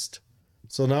pissed.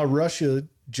 So now Russia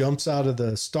jumps out of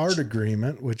the START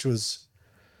agreement, which was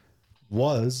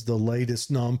the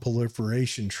latest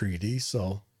non-proliferation treaty.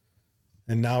 So,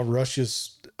 and now Russia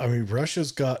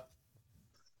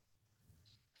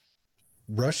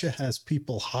has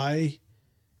people high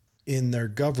in their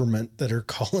government that are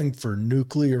calling for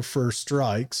nuclear first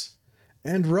strikes.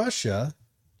 And Russia,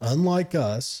 unlike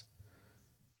us,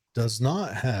 does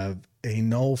not have a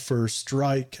no first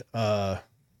strike, what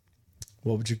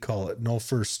would you call it? No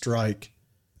first strike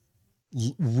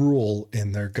rule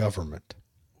in their government.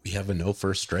 We have a no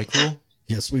first strike rule?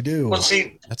 Yes, we do. Well,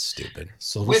 see, that's stupid.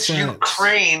 So with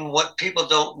Ukraine, what people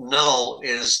don't know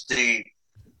is the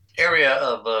area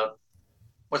of,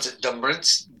 what's it,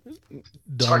 Donetsk?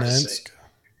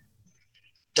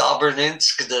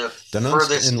 Dobrinsk, the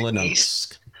furthest and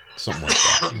east. Something like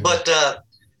that. But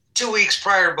 2 weeks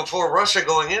before Russia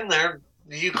going in there,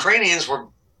 the Ukrainians were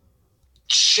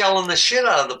shelling the shit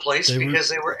out of the place because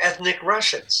they were ethnic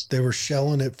Russians. They were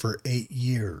shelling it for 8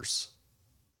 years.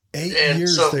 8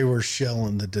 years they were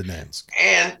shelling the Donetsk.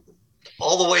 And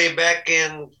all the way back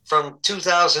in from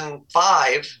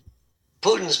 2005,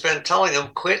 Putin's been telling them,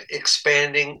 quit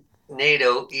expanding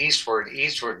NATO eastward.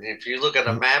 And if you look at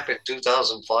a map in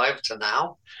 2005 to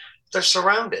now, they're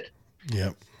surrounded.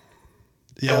 Yep.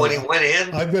 Yeah, and when he went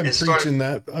in, I've been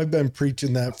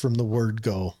preaching that from the word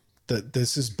go. That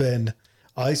this has been.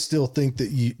 I still think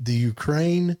that the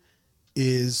Ukraine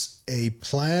is a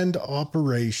planned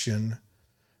operation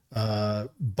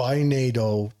by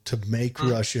NATO to make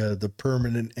Russia the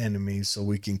permanent enemy, so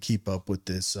we can keep up with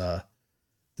this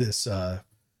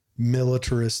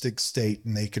militaristic state,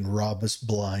 and they can rob us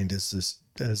blind as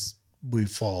we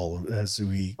fall, as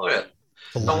we. Oh yeah.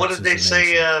 And what did they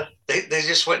say? They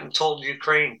just went and told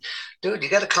Ukraine, dude, you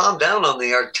got to calm down on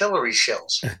the artillery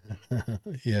shells.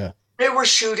 Yeah. They were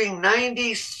shooting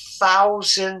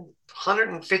 90,000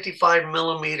 155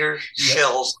 millimeter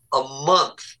shells a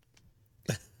month.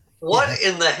 What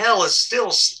in the hell is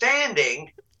still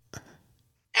standing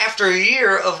after a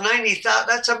year of 90,000?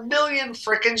 That's a million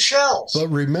freaking shells. But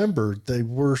remember, they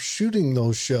were shooting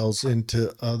those shells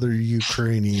into other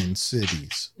Ukrainian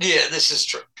cities. Yeah, this is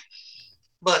true.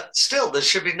 But still, there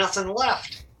should be nothing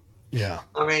left. Yeah.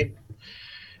 I mean,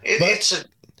 it's a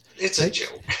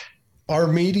joke. Our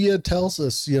media tells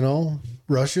us,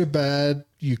 Russia bad,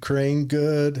 Ukraine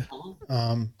good.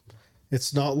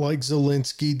 It's not like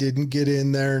Zelensky didn't get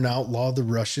in there and outlaw the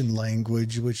Russian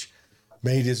language, which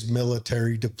made his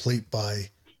military deplete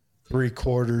by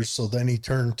 3/4. So then he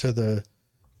turned to the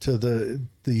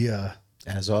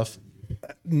Azov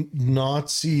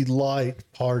Nazi light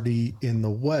party in the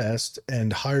West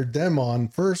and hired them on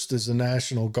first as a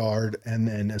National Guard and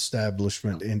then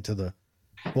establishment into the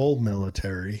full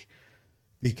military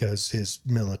because his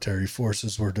military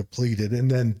forces were depleted. And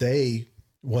then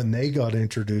when they got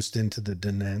introduced into the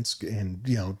Donetsk in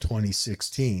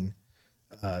 2016,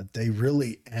 they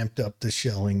really amped up the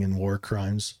shelling and war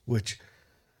crimes, which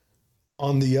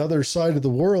on the other side of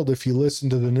the world, if you listen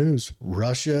to the news,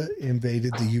 Russia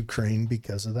invaded the Ukraine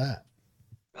because of that.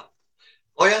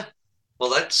 Oh yeah.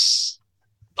 Well,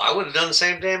 I would have done the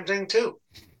same damn thing too.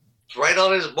 It's right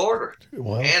on his border,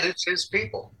 and it's his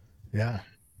people. Yeah.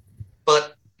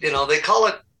 But they call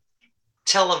it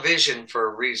television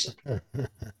for a reason.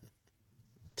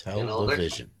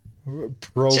 Television.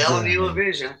 Telling you a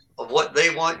vision of what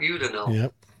they want you to know.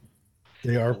 Yep.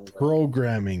 They are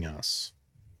programming us.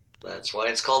 That's why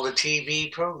it's called a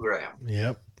TV program.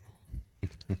 Yep.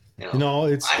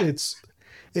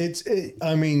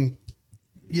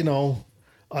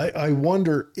 I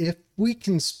wonder if we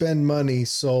can spend money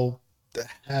so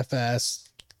half-assed,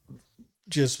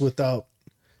 just without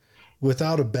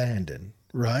abandon,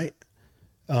 right?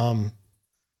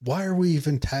 Why are we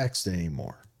even taxed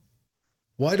anymore?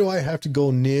 Why do I have to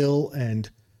go kneel and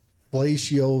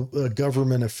fellatio a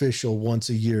government official once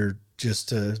a year just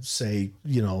to say,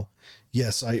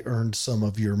 yes, I earned some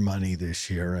of your money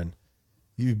this year, and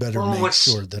you better make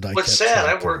sure that I. What's sad?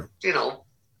 I worked,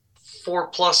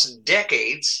 4+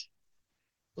 decades,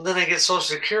 and then I get Social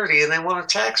Security, and they want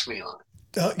to tax me on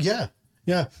it.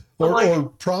 Yeah, or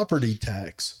property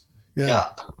tax.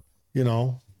 Yeah.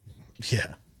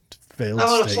 Yeah. Failed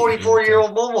I'm in a state.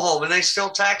 44-year-old mobile home, and they still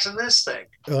taxing this thing.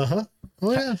 Uh-huh.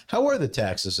 Oh, yeah. How are the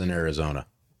taxes in Arizona?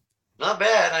 Not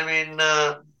bad. I mean,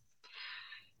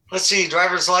 let's see,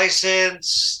 driver's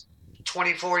license,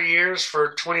 24 years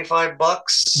for $25.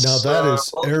 Now that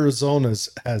is Arizona's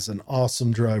has an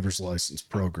awesome driver's license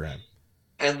program.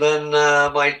 And then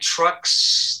my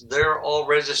trucks, they're all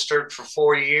registered for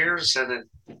 4 years, and it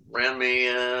ran me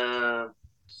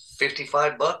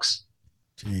 $55.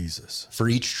 Jesus. For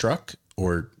each truck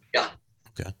or? Yeah.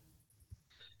 Okay.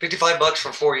 $55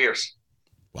 for 4 years.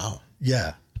 Wow.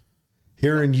 Yeah.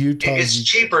 Here in Utah, It's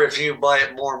cheaper if you buy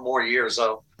it more and more years,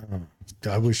 though.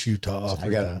 I wish Utah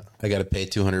offered that. I got to pay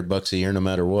 $200 a year no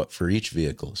matter what for each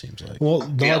vehicle. It seems like. Well,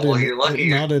 you're lucky.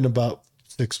 Not in about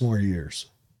 6 more years,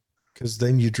 because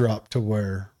then you drop to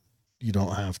where you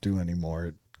don't have to anymore.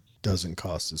 It doesn't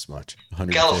cost as much.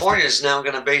 California is now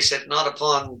going to base it not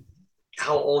upon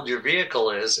how old your vehicle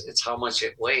is; it's how much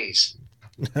it weighs.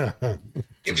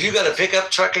 If you got a pickup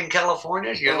truck in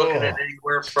California, you're looking at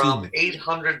anywhere from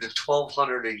 $800 to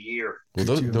 $1,200 a year. Well,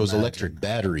 those electric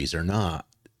batteries are not.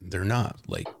 They're not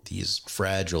like these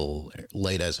fragile,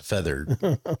 light as a feather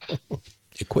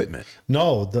equipment.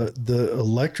 No, the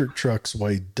electric trucks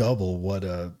weigh double what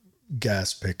a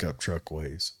gas pickup truck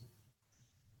weighs.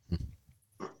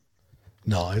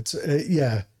 No, it's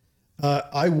yeah.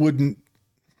 I wouldn't,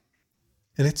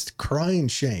 and it's a crying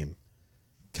shame.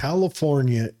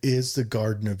 California is the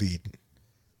Garden of Eden.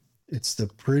 It's the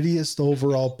prettiest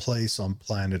overall place on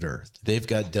planet Earth. They've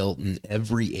got Delton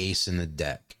every ace in the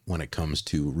deck when it comes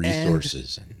to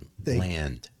resources and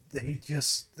land. They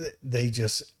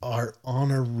just are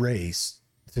on a race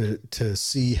to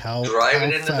see how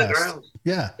driving into fast, the ground.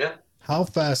 Yeah. How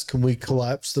fast can we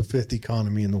collapse the fifth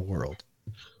economy in the world?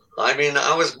 I mean,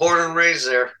 I was born and raised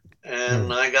there,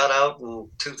 and I got out in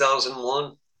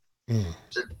 2001.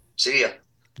 See ya.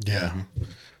 Yeah.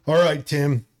 All right,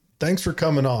 Tim. Thanks for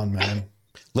coming on, man.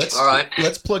 Let's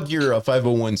plug your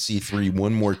 501c3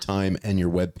 one more time and your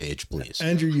webpage, please.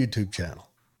 And your YouTube channel.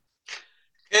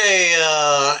 Hey,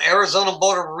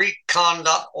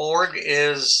 ArizonaBorderRecon.org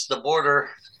is the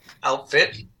border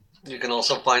outfit. You can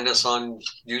also find us on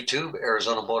YouTube,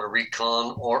 Arizona Border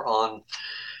Recon, or on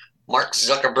Mark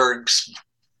Zuckerberg's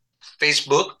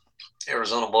Facebook,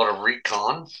 Arizona Border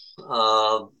Recon.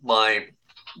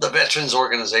 The veterans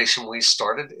organization we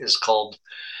started is called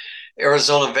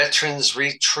Arizona Veterans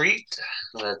Retreat.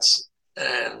 That's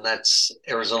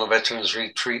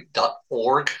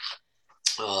ArizonaVeteransRetreat.org.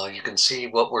 You can see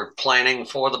what we're planning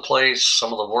for the place,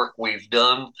 some of the work we've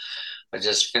done. I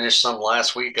just finished some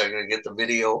last week. I'm going to get the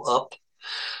video up.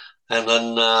 And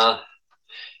then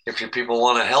if you people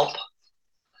want to help,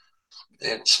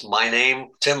 it's my name,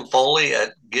 Tim Foley,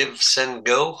 at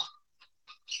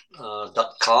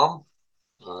GiveSendGo.com.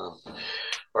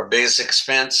 Our biggest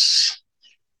expense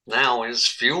now is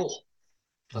fuel.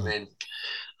 I mean,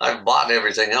 I've bought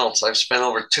everything else. I've spent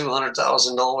over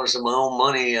 $200,000 of my own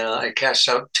money. I cashed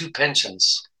out 2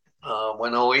 pensions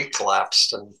when 08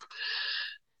 collapsed, and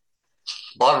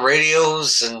bought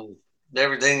radios and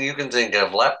everything you can think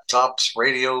of, laptops,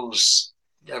 radios,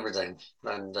 everything.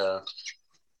 And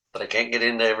but I can't get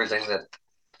into everything that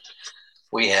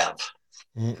we have.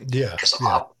 Yeah. Because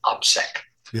I'm sick.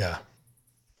 Yeah.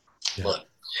 But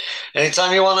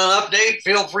anytime you want an update,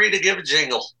 feel free to give a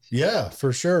jingle. Yeah,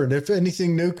 for sure. And if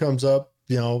anything new comes up,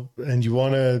 and you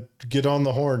want to get on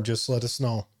the horn, just let us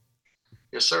know.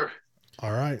 Yes, sir.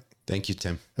 All right. Thank you,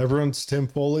 Tim. Everyone's Tim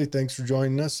Foley. Thanks for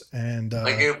joining us. And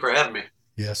thank you for having me.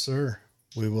 Yes, sir.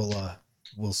 We will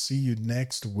we'll see you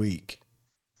next week.